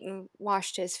Jesus's feet and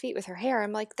washed his feet with her hair.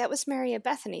 I'm like, that was Mary of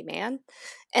Bethany, man.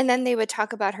 And then they would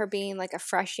talk about her being like a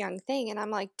fresh young thing. And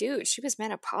I'm like, dude, she was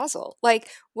menopausal. Like,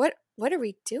 what are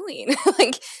we doing?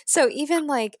 Like, so even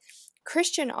like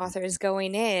Christian authors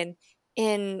going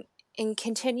in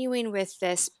continuing with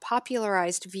this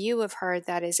popularized view of her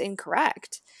that is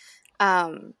incorrect,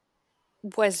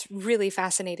 was really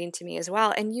fascinating to me as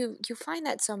well. And you find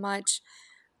that so much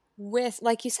with,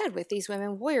 like you said, with these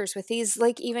women warriors, with these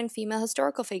like even female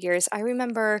historical figures. I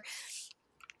remember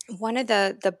one of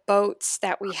the boats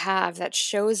that we have that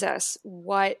shows us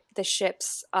what the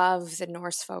ships of the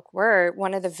Norse folk were,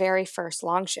 one of the very first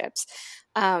longships.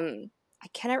 I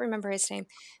cannot remember its name,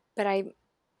 but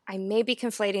I may be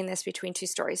conflating this between two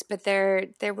stories, but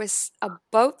there was a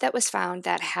boat that was found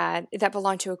that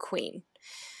belonged to a queen.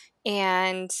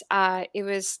 And it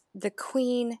was the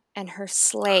queen and her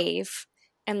slave,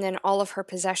 and then all of her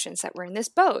possessions that were in this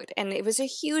boat. And it was a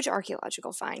huge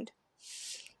archaeological find.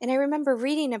 And I remember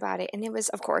reading about it, and it was,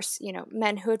 of course,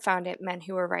 men who had found it, men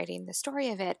who were writing the story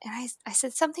of it. And I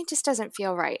said, something just doesn't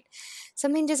feel right.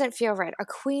 Something doesn't feel right. A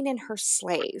queen and her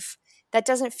slave. That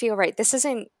doesn't feel right. This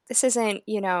isn't,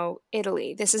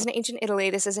 Italy. This isn't ancient Italy.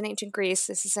 This isn't ancient Greece.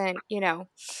 This isn't,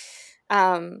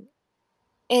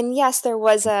 and yes, there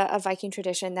was a Viking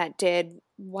tradition that did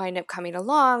wind up coming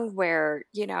along where,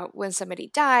 when somebody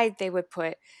died, they would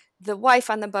put the wife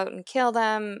on the boat and kill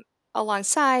them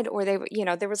alongside, or they,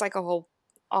 there was like a whole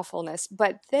awfulness.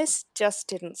 But this just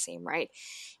didn't seem right.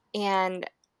 And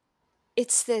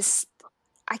it's this,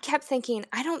 I kept thinking,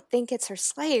 I don't think it's her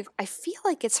slave. I feel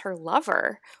like it's her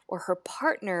lover or her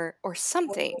partner or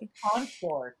something.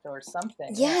 Consort or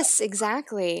something. Yes,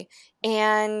 exactly.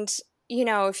 And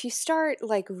if you start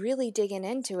like really digging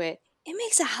into it, it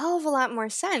makes a hell of a lot more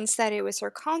sense that it was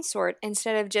her consort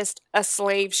instead of just a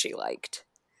slave she liked.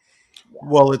 Yeah.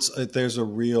 Well, there's a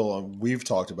real, we've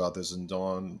talked about this, and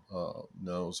Dawn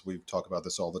knows, we've talked about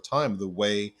this all the time, the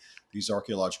way these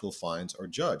archaeological finds are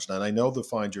judged. And I know the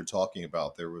find you're talking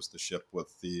about, there was the ship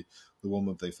with the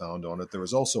woman they found on it. There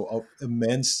was also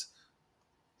immense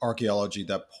archaeology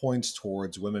that points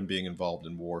towards women being involved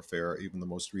in warfare. Even the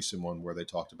most recent one where they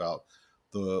talked about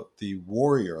the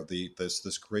warrior,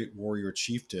 this great warrior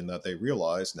chieftain that they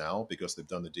realize now because they've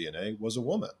done the DNA was a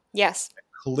woman. Yes,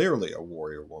 clearly a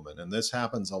warrior woman, and this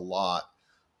happens a lot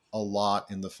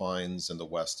in the finds in the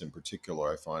West, in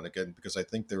particular. I find, again, because I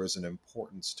think there is an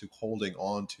importance to holding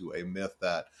on to a myth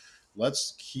that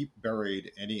let's keep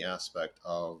buried any aspect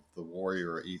of the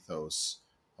warrior ethos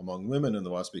among women in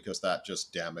the West, because that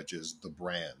just damages the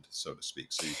brand, so to speak.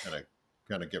 So you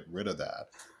kind of get rid of that.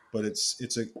 But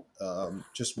it's a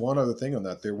just one other thing on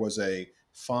that. There was a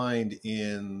find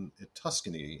in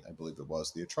Tuscany, I believe it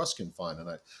was, the Etruscan find, and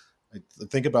I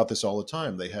think about this all the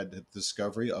time. They had the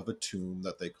discovery of a tomb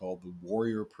that they called the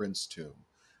Warrior Prince Tomb.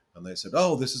 And they said,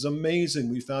 oh, this is amazing.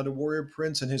 We found a warrior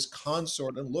prince and his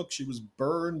consort. And look, she was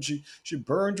burned. She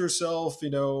burned herself,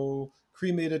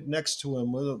 cremated next to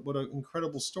him. What an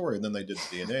incredible story. And then they did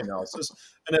DNA analysis.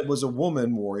 And it was a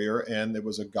woman warrior and it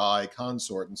was a guy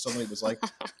consort. And suddenly it was like,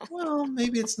 well,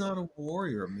 maybe it's not a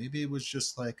warrior. Maybe it was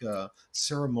just like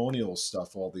ceremonial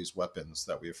stuff, all these weapons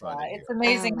that we are finding. It's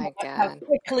amazing how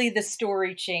quickly the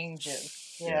story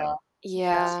changes. Yeah.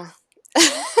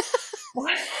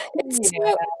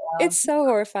 It's so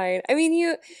horrifying. I mean,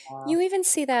 you even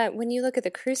see that when you look at the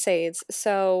Crusades.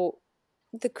 So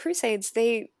the Crusades,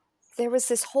 there was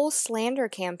this whole slander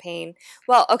campaign.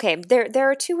 Well, okay, there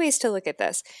are two ways to look at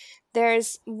this.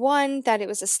 There's one that it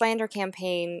was a slander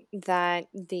campaign that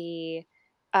the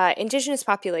indigenous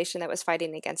population that was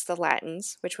fighting against the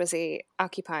Latins, which was a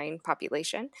occupying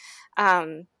population,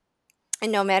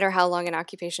 and no matter how long an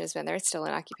occupation has been there, it's still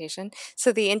an occupation.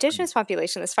 So the indigenous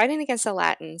population that's fighting against the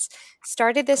Latins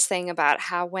started this thing about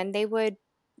how when they would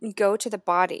go to the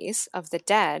bodies of the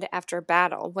dead after a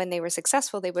battle, when they were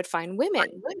successful, they would find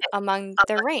women among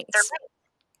their ranks.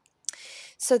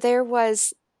 So there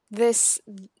was it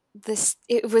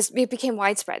became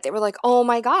widespread. They were like, oh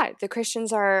my God, the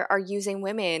Christians are using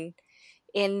women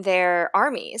in their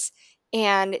armies.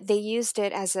 And they used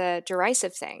it as a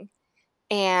derisive thing.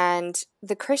 And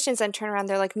the Christians then turn around,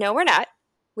 they're like, no, we're not.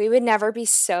 We would never be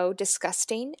so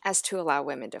disgusting as to allow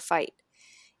women to fight.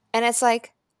 And it's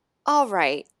like, all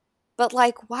right, but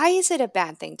like, why is it a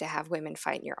bad thing to have women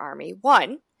fight in your army?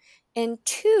 One. And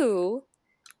two,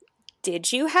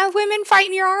 did you have women fight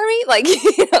in your army? Like,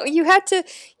 you have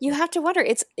to wonder.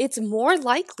 It's more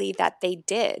likely that they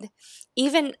did,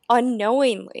 even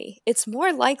unknowingly. It's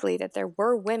more likely that there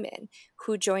were women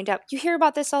who joined up. You hear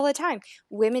about this all the time.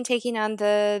 Women taking on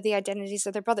the identities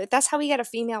of their brother. That's how we got a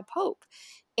female pope.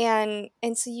 And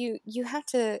so you have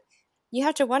to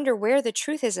wonder where the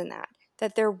truth is in that.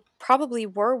 That there probably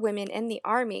were women in the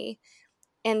army,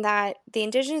 and that the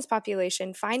indigenous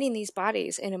population finding these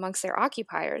bodies in amongst their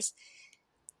occupiers,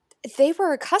 they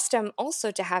were accustomed also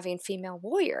to having female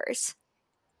warriors,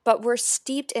 but were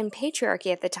steeped in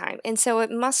patriarchy at the time. And so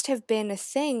it must have been a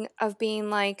thing of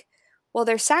being like, well,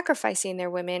 they're sacrificing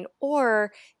their women,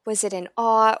 or was it an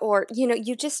awe, or,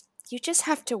 you just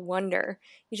have to wonder.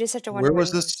 You just have to wonder.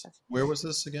 Where was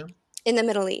this again? In the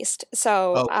Middle East.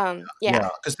 So, yeah.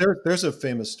 Because there's a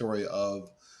famous story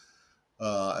of,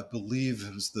 I believe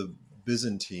it was the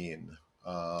Byzantine.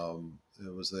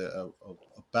 It was a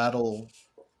battle.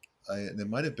 It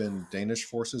might have been Danish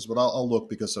forces, but I'll look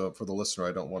because for the listener,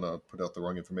 I don't want to put out the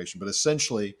wrong information. But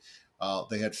essentially,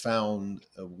 they had found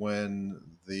when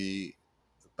the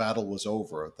battle was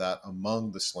over that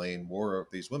among the slain were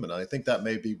these women. And I think that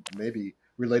may be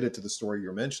related to the story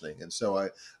you're mentioning. And so I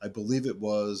believe it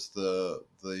was the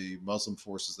Muslim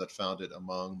forces that found it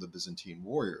among the Byzantine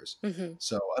warriors. Mm-hmm.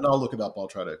 So, and I'll look it up. I'll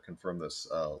try to confirm this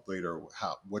later,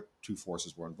 what two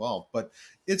forces were involved. But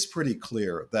it's pretty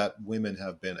clear that women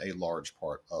have been a large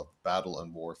part of battle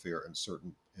and warfare in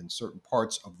certain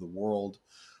parts of the world.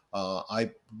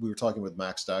 We were talking with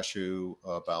Max Dashu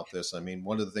about this. I mean,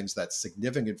 one of the things that's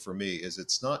significant for me is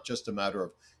it's not just a matter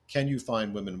of can you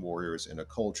find women warriors in a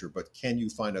culture, but can you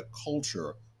find a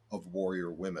culture of warrior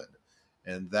women?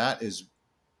 And that is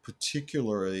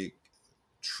particularly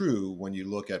true when you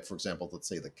look at, for example, let's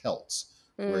say the Celts,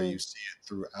 where you see it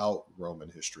throughout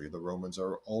Roman history. The Romans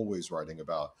are always writing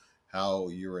about how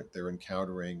they're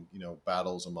encountering,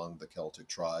 battles among the Celtic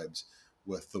tribes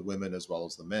with the women as well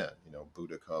as the men.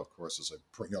 Boudica, of course, as I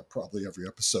bring up probably every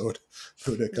episode,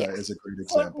 Boudica is a great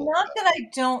example. Not that I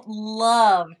don't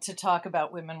love to talk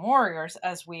about women warriors,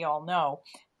 as we all know,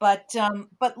 but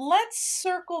let's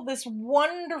circle this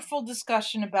wonderful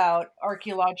discussion about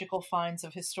archaeological finds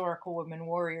of historical women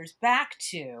warriors back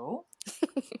to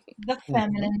the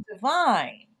feminine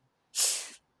divine.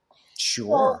 Sure.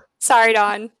 Well, sorry,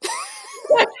 Dawn.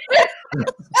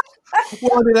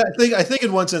 Well, I mean, I think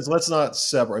in one sense, let's not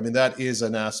separate. I mean, that is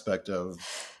an aspect of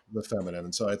the feminine,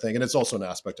 and so I think, and it's also an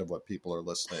aspect of what people are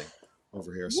listening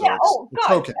over here. So it's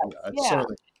okay. Yeah,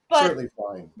 it's certainly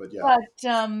fine. But yeah,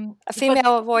 a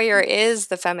female warrior is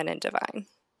the feminine divine.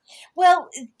 Well,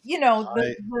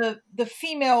 the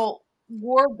female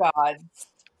war gods.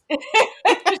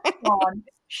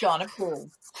 Sean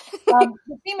approved.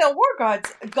 The female war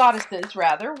goddesses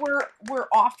rather were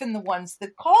often the ones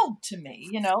that called to me.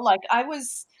 Like I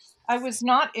was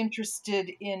not interested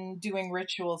in doing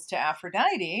rituals to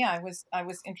Aphrodite. I was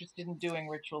interested in doing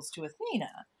rituals to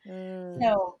Athena.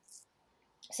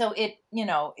 So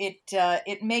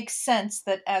it makes sense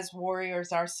that as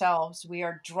warriors ourselves, we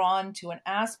are drawn to an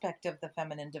aspect of the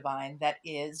feminine divine that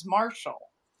is martial.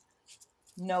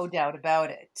 No doubt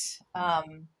about it.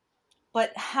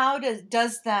 But how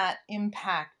does that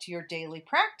impact your daily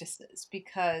practices?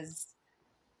 Because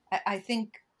I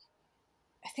think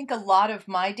a lot of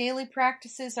my daily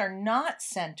practices are not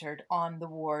centered on the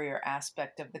warrior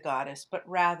aspect of the goddess, but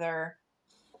rather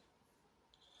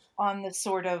on the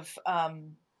sort of,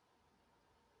 I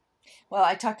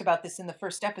talked about this in the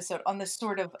first episode, on the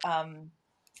sort of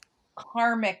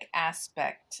karmic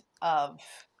aspect of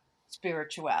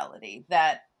spirituality,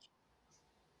 that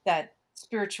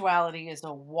spirituality is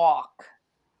a walk,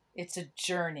 it's a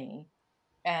journey,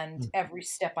 and every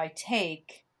step I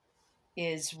take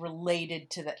is related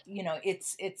to the,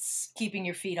 it's keeping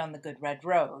your feet on the good red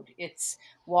road. It's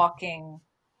walking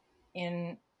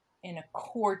in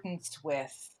accordance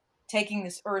with, taking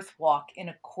this earth walk in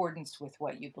accordance with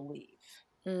what you believe.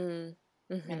 And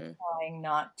trying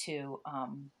not to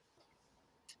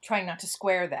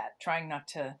square that, trying not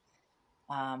to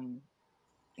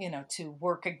to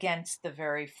work against the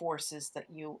very forces that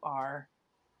you are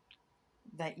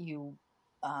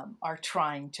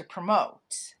trying to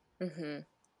promote.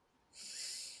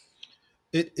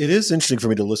 It is interesting for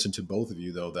me to listen to both of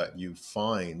you, though, that you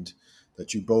find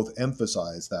that you both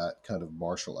emphasize that kind of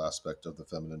martial aspect of the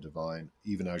feminine divine,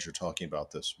 even as you're talking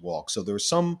about this walk. So there's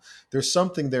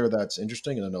something there that's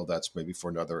interesting, and I know that's maybe for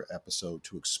another episode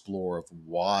to explore of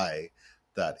why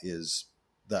that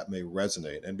may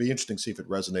resonate, and be interesting to see if it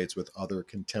resonates with other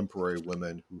contemporary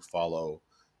women who follow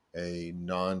a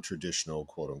non-traditional,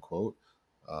 quote unquote,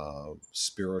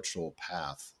 spiritual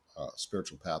path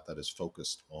that is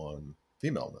focused on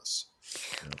femaleness.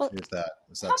 Well, Is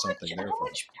that something there? How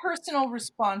much personal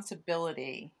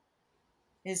responsibility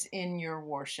is in your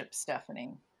worship,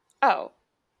 Stephanie? Oh,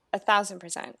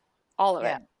 1,000%. All of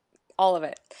it. All of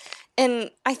it.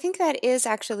 And I think that is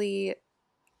actually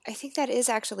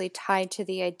tied to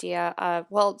the idea of,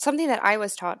 well, something that I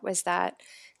was taught was that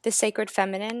the sacred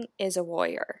feminine is a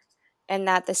warrior and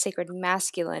that the sacred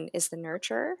masculine is the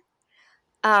nurturer.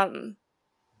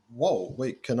 Whoa,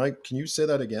 wait, can you say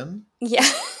that again? Yeah.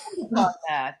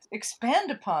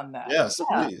 Expand upon that. Yes,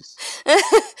 please.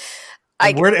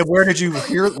 Where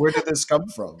did this come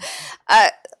from?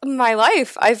 My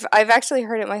life. I've actually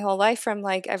heard it my whole life from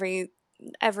like every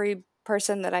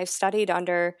person that I've studied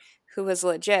under who was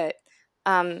legit,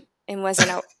 and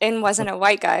wasn't a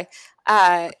white guy.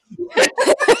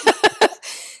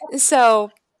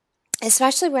 So,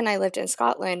 especially when I lived in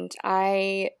Scotland,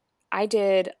 I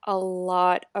did a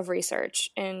lot of research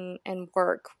and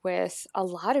work with a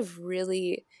lot of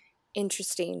really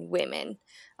interesting women,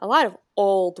 a lot of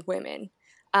old women.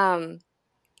 I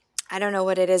don't know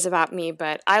what it is about me,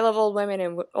 but I love old women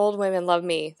and old women love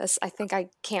me. I think I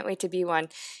can't wait to be one.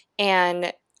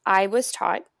 And I was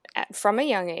taught from a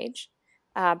young age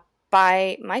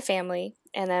by my family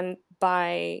and then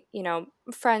by,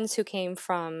 friends who came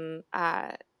from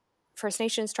First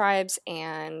Nations tribes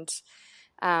and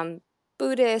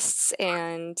Buddhists,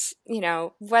 and,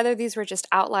 whether these were just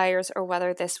outliers or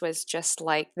whether this was just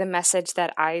like the message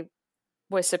that I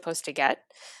was supposed to get,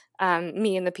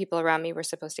 me and the people around me were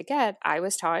supposed to get, I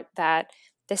was taught that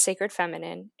the sacred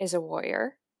feminine is a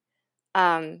warrior,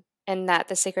 and that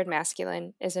the sacred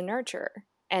masculine is a nurturer,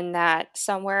 and that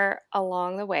somewhere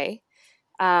along the way,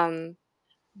 the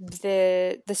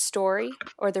story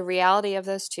or the reality of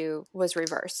those two was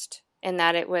reversed, and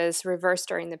that it was reversed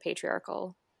during the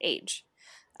patriarchal age.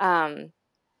 And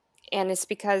it's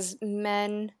because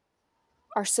men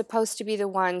are supposed to be the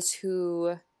ones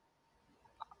who,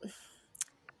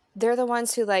 they're the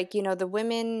ones who, like, the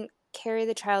women carry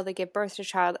the child, they give birth to the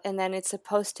child, and then it's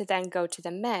supposed to then go to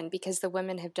the men because the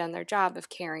women have done their job of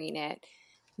carrying it,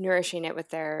 nourishing it with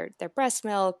their breast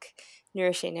milk,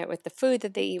 nourishing it with the food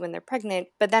that they eat when they're pregnant,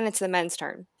 but then it's the men's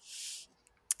turn.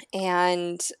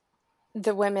 And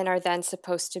the women are then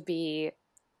supposed to be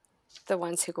the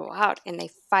ones who go out and they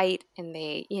fight, and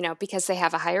they, because they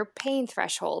have a higher pain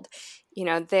threshold,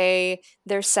 their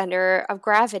center of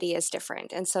gravity is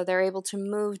different, and so they're able to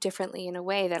move differently in a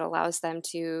way that allows them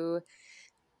to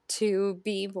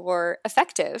be more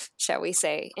effective, shall we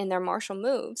say, in their martial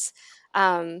moves.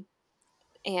 And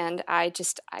I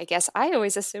guess I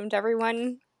always assumed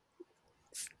everyone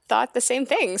thought the same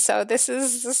thing. So this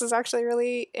is actually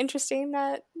really interesting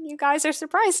that you guys are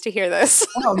surprised to hear this.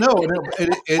 Oh no,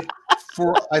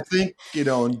 I think,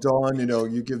 and Dawn,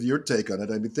 you give your take on it.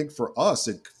 I think for us,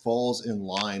 it falls in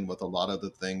line with a lot of the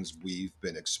things we've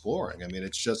been exploring. I mean,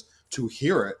 it's just to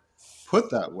hear it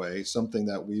put that way, something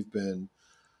that we've been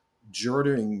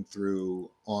journeying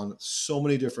through on so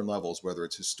many different levels, whether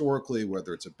it's historically,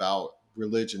 whether it's about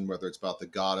religion, whether it's about the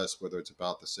goddess, whether it's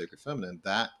about the sacred feminine,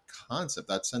 that concept,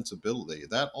 that sensibility,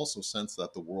 that also sense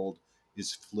that the world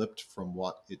is flipped from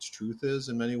what its truth is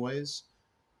in many ways,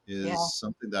 is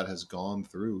something that has gone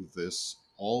through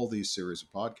all these series of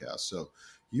podcasts. So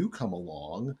you come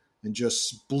along and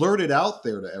just blurt it out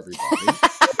there to everybody.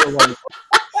 They're like,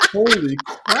 holy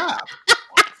crap.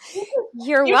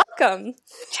 You're welcome.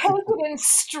 Take it in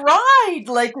stride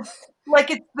like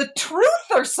it's the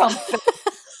truth or something.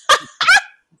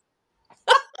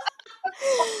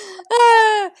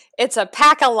 It's a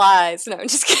pack of lies. No, I'm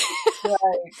just kidding.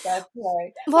 Right, that's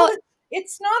right. Well,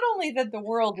 it's not only that the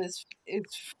world is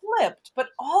flipped, but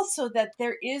also that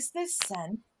there is this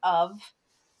sense of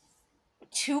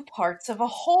two parts of a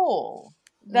whole,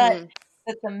 that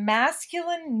the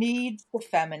masculine needs the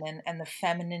feminine and the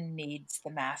feminine needs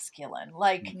the masculine.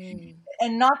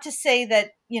 And not to say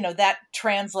that, that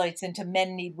translates into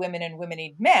men need women and women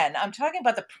need men. I'm talking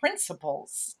about the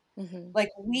principles. Like,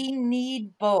 we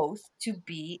need both to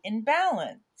be in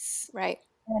balance. Right.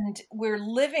 And we're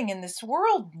living in this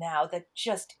world now that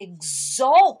just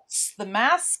exalts the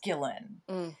masculine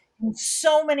in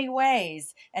so many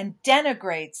ways and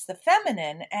denigrates the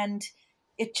feminine. And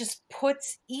it just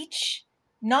puts each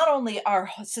not only our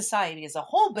society as a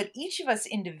whole, but each of us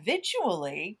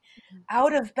individually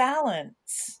out of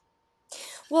balance.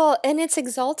 Well, and it's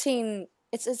exalting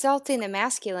the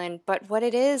masculine, but what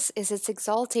it is it's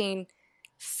exalting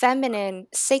feminine,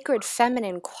 sacred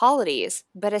feminine qualities,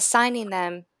 but assigning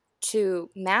them to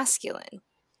masculine.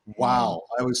 Wow.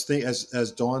 I was thinking,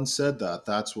 as Dawn said that,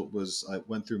 that's what I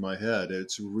went through my head.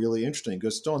 It's really interesting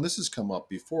because, Dawn, this has come up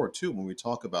before too when we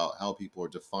talk about how people are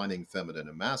defining feminine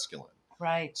and masculine.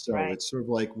 Right. So right. it's sort of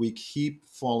like we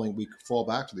fall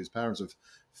back to these patterns of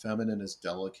feminine is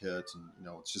delicate, and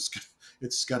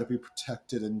it's got to be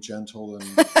protected and gentle and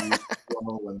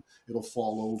slow and it'll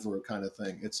fall over kind of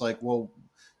thing. It's like, well,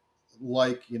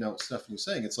 like Stephanie was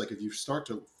saying, it's like if you start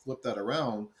to flip that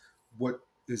around, what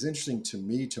is interesting to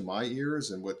me, to my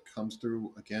ears, and what comes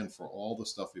through again for all the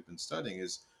stuff we've been studying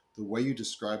is the way you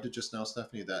described it just now,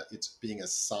 Stephanie, that it's being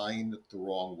assigned the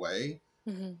wrong way.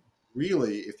 Mm-hmm.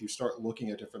 Really, if you start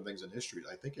looking at different things in history,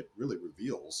 I think it really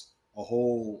reveals a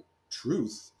whole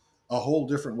truth, a whole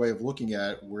different way of looking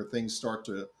at where things start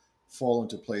to fall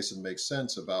into place and make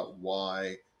sense about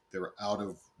why they're out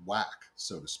of whack,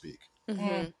 so to speak. Mm-hmm.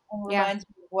 It reminds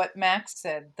me of what Max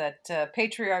said, that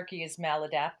patriarchy is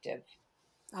maladaptive.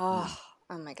 Oh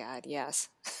my God, yes.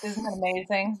 Isn't that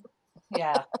amazing?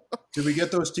 Yeah. Did we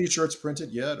get those T-shirts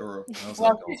printed yet, or how's that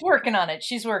Well, going? she's working on it.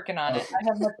 She's working on it. I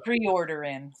have my pre-order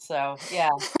in, so yeah.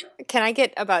 Can I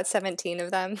get about 17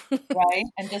 of them? Right,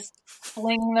 and just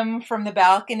fling them from the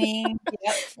balcony.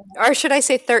 Yep. Or should I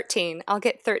say 13? I'll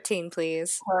get 13,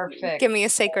 please. Perfect. Give me a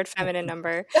sacred feminine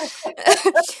number.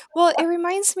 Well, it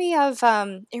reminds me of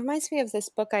this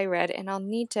book I read, and I'll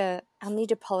need to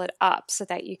pull it up so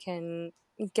that you can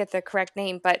get the correct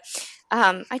name. But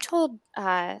I told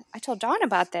Dawn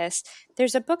about this.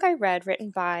 There's a book I read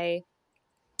written by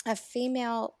a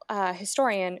female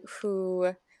historian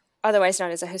who, otherwise known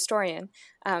as a historian,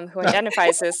 who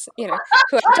identifies as female.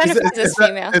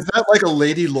 Is that like a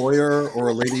lady lawyer or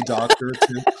a lady doctor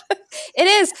too? It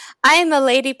is. I am a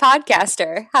lady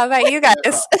podcaster. How about you guys?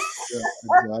 Yeah,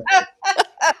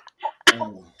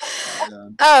 exactly.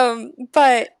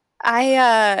 But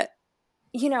I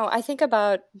think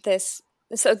about this.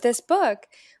 So this book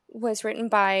was written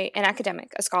by an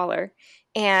academic, a scholar,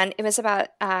 and it was about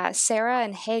Sarah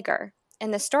and Hagar,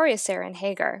 and the story of Sarah and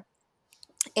Hagar,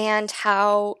 and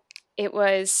how it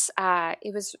was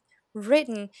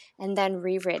written and then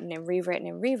rewritten and rewritten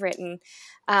and rewritten.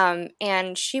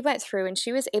 And she went through and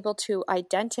she was able to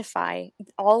identify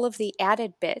all of the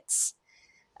added bits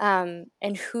and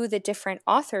who the different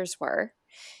authors were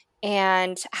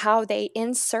and how they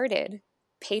inserted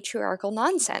patriarchal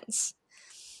nonsense.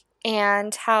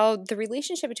 And how the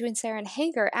relationship between Sarah and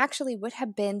Hagar actually would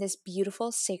have been this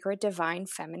beautiful, sacred, divine,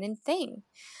 feminine thing.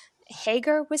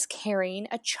 Hagar was carrying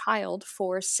a child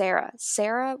for Sarah.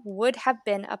 Sarah would have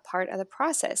been a part of the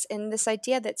process. And this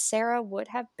idea that Sarah would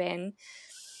have been,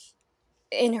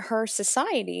 in her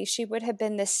society, she would have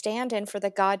been the stand-in for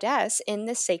the goddess in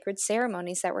the sacred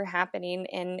ceremonies that were happening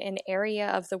in an area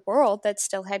of the world that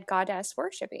still had goddess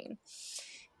worshiping.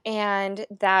 And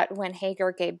that when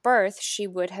Hagar gave birth, she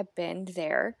would have been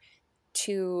there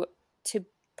to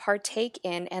partake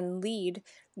in and lead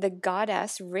the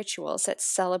goddess rituals that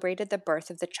celebrated the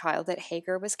birth of the child that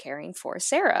Hagar was carrying for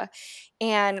Sarah.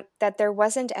 And that there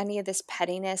wasn't any of this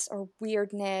pettiness or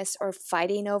weirdness or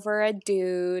fighting over a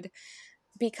dude,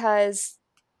 because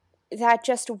that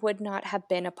just would not have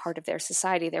been a part of their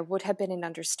society. There would have been an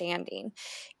understanding.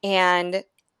 And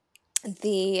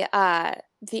the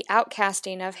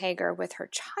outcasting of Hagar with her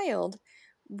child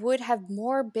would have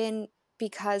more been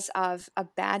because of a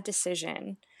bad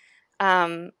decision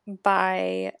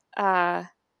by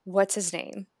what's his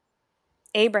name?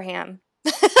 Abraham.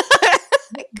 I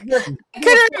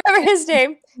couldn't remember his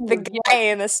name. The guy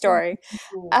in the story.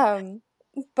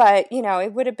 But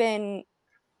it would have been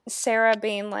Sarah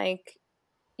being like,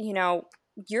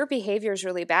 your behavior is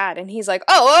really bad. And he's like,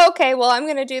 oh, okay, well, I'm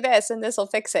going to do this and this will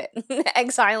fix it.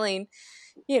 Exiling,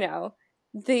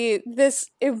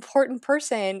 this important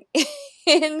person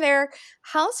in their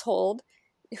household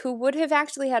who would have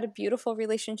actually had a beautiful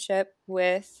relationship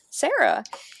with Sarah.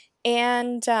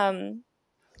 And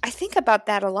I think about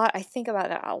that a lot.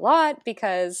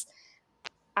 Because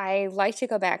I like to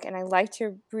go back and I like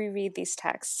to reread these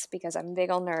texts because I'm a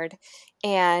big old nerd.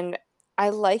 And I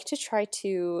like to try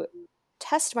to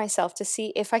test myself to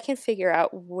see if I can figure out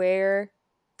where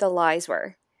the lies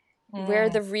were, where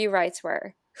the rewrites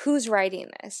were, who's writing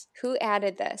this, who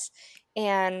added this.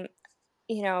 And,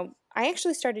 I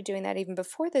actually started doing that even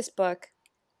before this book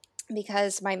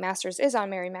because my master's is on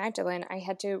Mary Magdalene. I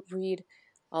had to read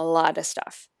a lot of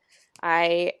stuff.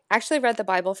 I actually read the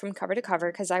Bible from cover to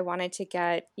cover because I wanted to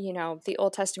get, the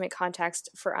Old Testament context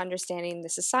for understanding the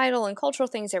societal and cultural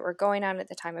things that were going on at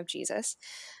the time of Jesus,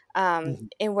 and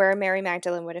where Mary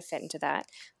Magdalene would have fit into that.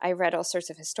 I read all sorts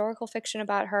of historical fiction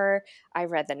about her. I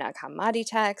read the Nag Hammadi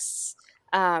texts.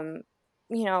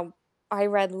 I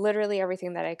read literally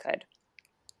everything that I could.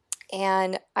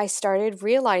 And I started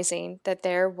realizing that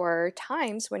there were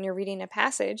times when you're reading a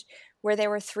passage where there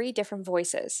were 3 different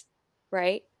voices,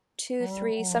 right? 2,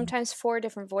 3, sometimes 4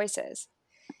 different voices.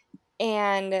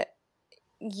 And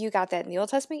you got that in the Old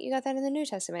Testament, you got that in the New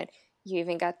Testament. You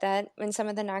even got that in some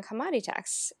of the Nag Hammadi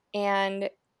texts. And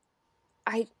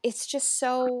it's just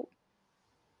so,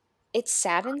 it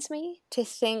saddens me to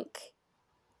think,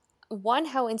 one,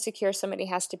 how insecure somebody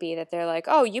has to be that they're like,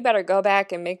 oh, you better go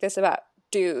back and make this about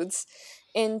dudes.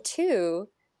 And 2,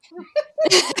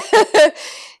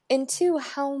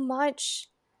 how much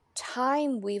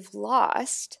time we've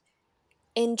lost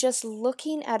in just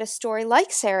looking at a story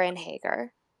like Sarah and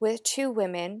Hagar with 2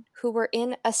 women who were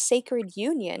in a sacred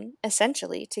union,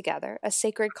 essentially together, a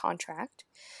sacred contract.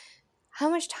 How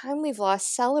much time we've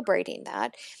lost celebrating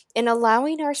that and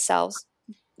allowing ourselves,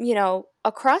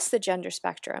 across the gender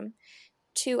spectrum,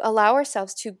 to allow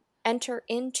ourselves to enter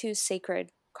into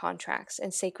sacred contracts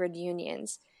and sacred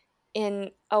unions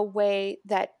in a way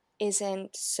that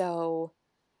isn't so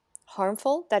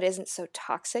harmful, that isn't so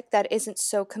toxic, that isn't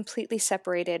so completely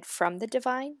separated from the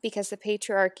divine, because the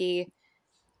patriarchy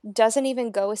doesn't even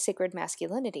go with sacred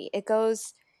masculinity. It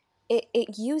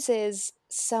uses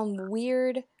some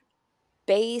weird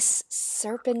base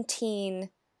serpentine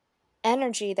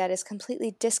energy that is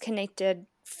completely disconnected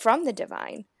from the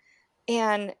divine.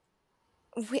 And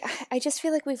I just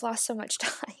feel like we've lost so much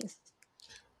time.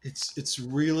 It's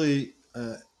really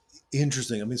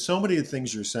interesting. I mean, so many of the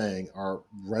things you're saying are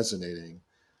resonating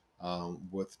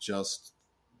with just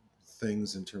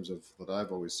things in terms of what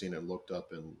I've always seen and looked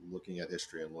up and looking at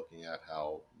history and looking at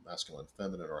how masculine and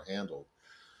feminine are handled.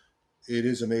 It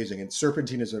is amazing, and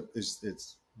serpentine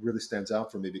it's really stands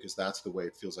out for me because that's the way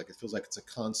it feels like. It feels like it's a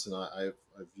constant. I've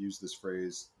used this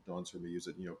phrase. Dawn's heard me use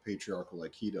it. Patriarchal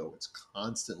Aikido. It's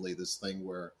constantly this thing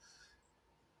where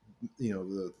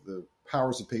the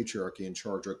powers of patriarchy in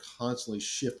charge are constantly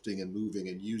shifting and moving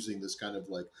and using this kind of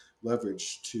like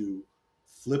leverage to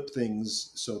flip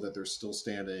things so that they're still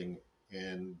standing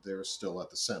and they're still at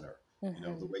the center.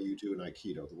 The way you do in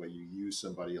Aikido, the way you use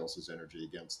somebody else's energy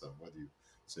against them, whether you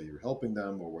say you're helping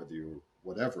them or whether you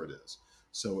whatever it is.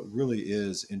 So it really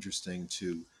is interesting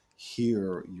to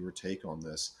hear your take on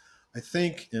this. I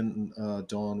think, and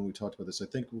Dawn, we talked about this, I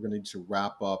think we're going to need to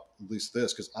wrap up at least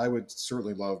this, because I would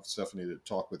certainly love, Stephanie, to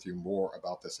talk with you more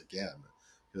about this again,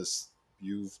 because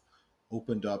you've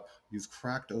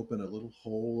cracked open a little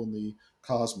hole in the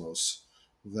cosmos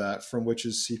that from which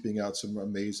is seeping out some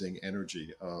amazing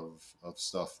energy of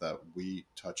stuff that we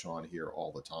touch on here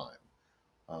all the time.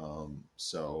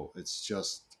 So it's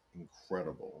just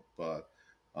incredible. But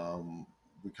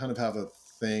we kind of have a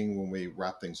thing when we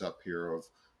wrap things up here of,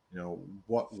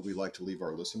 what would we like to leave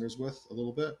our listeners with a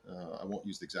little bit? I won't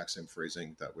use the exact same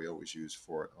phrasing that we always use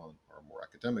for it on our more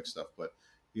academic stuff, but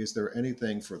is there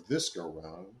anything for this go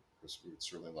round, because we would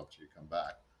certainly love to come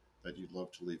back, that you'd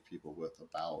love to leave people with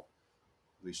about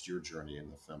at least your journey in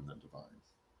the feminine divine?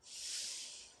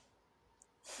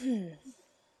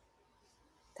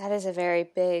 That is a very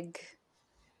big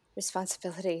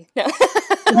responsibility. No.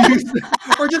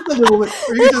 Or just a little bit,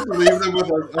 or you just leave them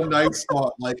with a nice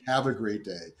thought, like "Have a great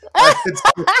day."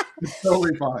 It's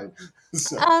totally fine.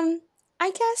 So.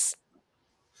 I guess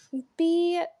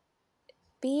be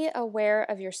aware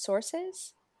of your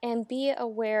sources and be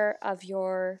aware of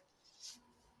your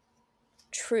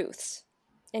truths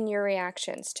and your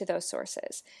reactions to those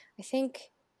sources. I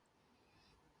think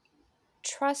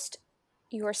trust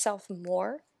yourself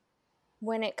more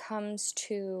when it comes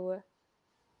to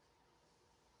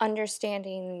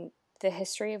understanding the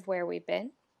history of where we've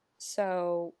been,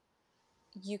 so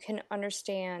you can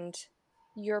understand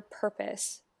your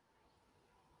purpose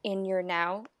in your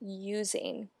now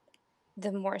using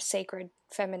the more sacred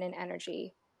feminine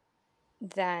energy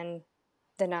than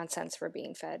the nonsense we're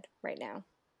being fed right now.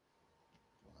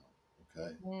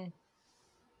 Okay.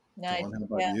 Nice. Dawn,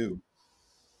 how about you?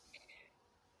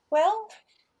 Well,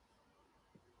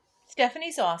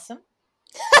 Stephanie's awesome.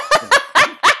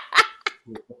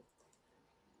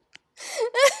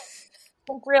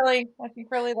 I think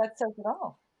really that says it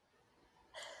all.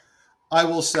 I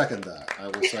will second that.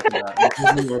 I'll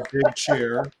give you a big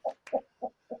chair.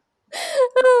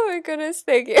 Oh my goodness,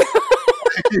 thank you.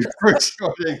 Thank you for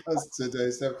joining us today,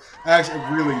 Steph. Actually,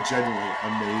 really genuinely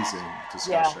amazing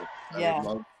discussion. Yeah. I would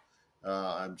love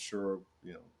I'm sure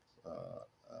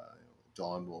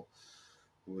Dawn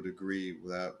would agree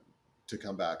with that, to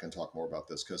come back and talk more about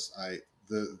this, because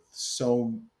the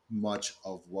so much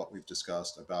of what we've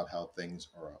discussed about how things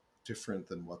are different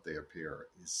than what they appear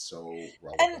is so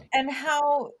relevant. And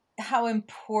how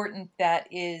important that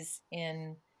is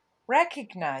in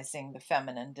recognizing the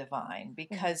feminine divine,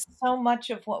 because so much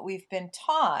of what we've been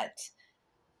taught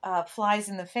flies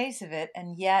in the face of it,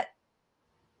 and yet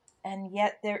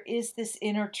there is this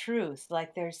inner truth.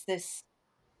 Like there's this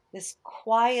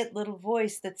quiet little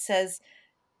voice that says,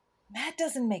 that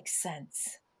doesn't make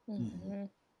sense. Mm-hmm.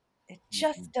 It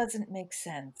just doesn't make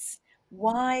sense.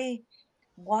 Why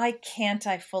can't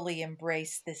I fully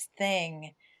embrace this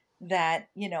thing that,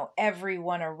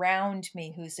 everyone around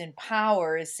me who's in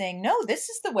power is saying, no, this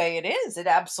is the way it is. It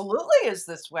absolutely is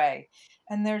this way.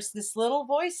 And there's this little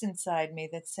voice inside me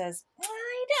that says,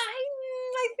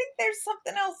 I think there's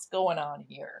something else going on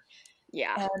here.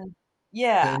 Yeah. And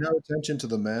yeah. Pay no attention to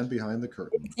the man behind the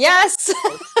curtain. Yes.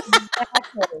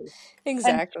 Exactly.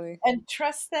 Exactly. And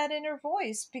trust that inner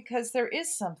voice, because there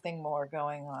is something more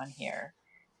going on here.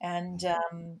 And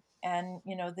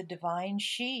the divine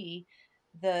she,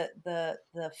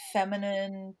 the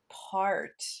feminine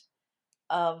part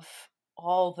of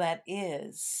all that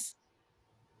is,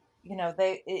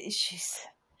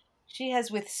 she has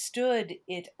withstood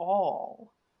it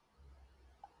all.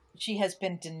 She has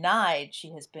been denied,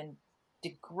 she has been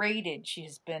degraded, she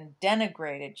has been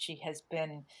denigrated, she has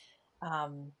been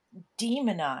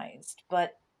demonized,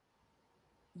 but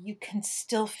you can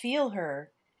still feel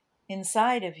her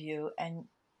inside of you, and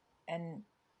and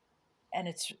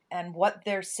what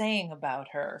they're saying about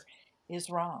her is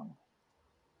wrong.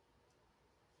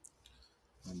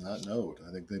 On that note,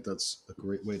 I think that's a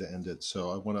great way to end it. So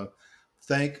I want to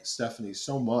thank Stephanie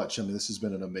so much. I mean, this has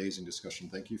been an amazing discussion.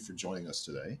 Thank you for joining us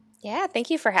today. Yeah, thank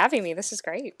you for having me. This is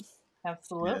great.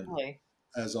 Absolutely.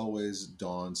 And as always,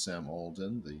 Dawn Sam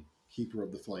Alden, the keeper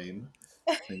of the flame.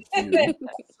 Thank you.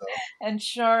 And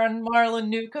Sharon Marlin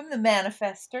Newcomb, the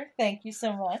manifester. Thank you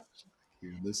so much.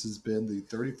 This has been the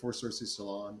 34 Cersei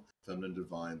Salon, Feminine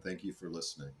Divine. Thank you for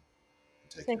listening.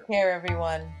 Take care,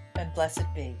 everyone, and blessed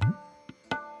be.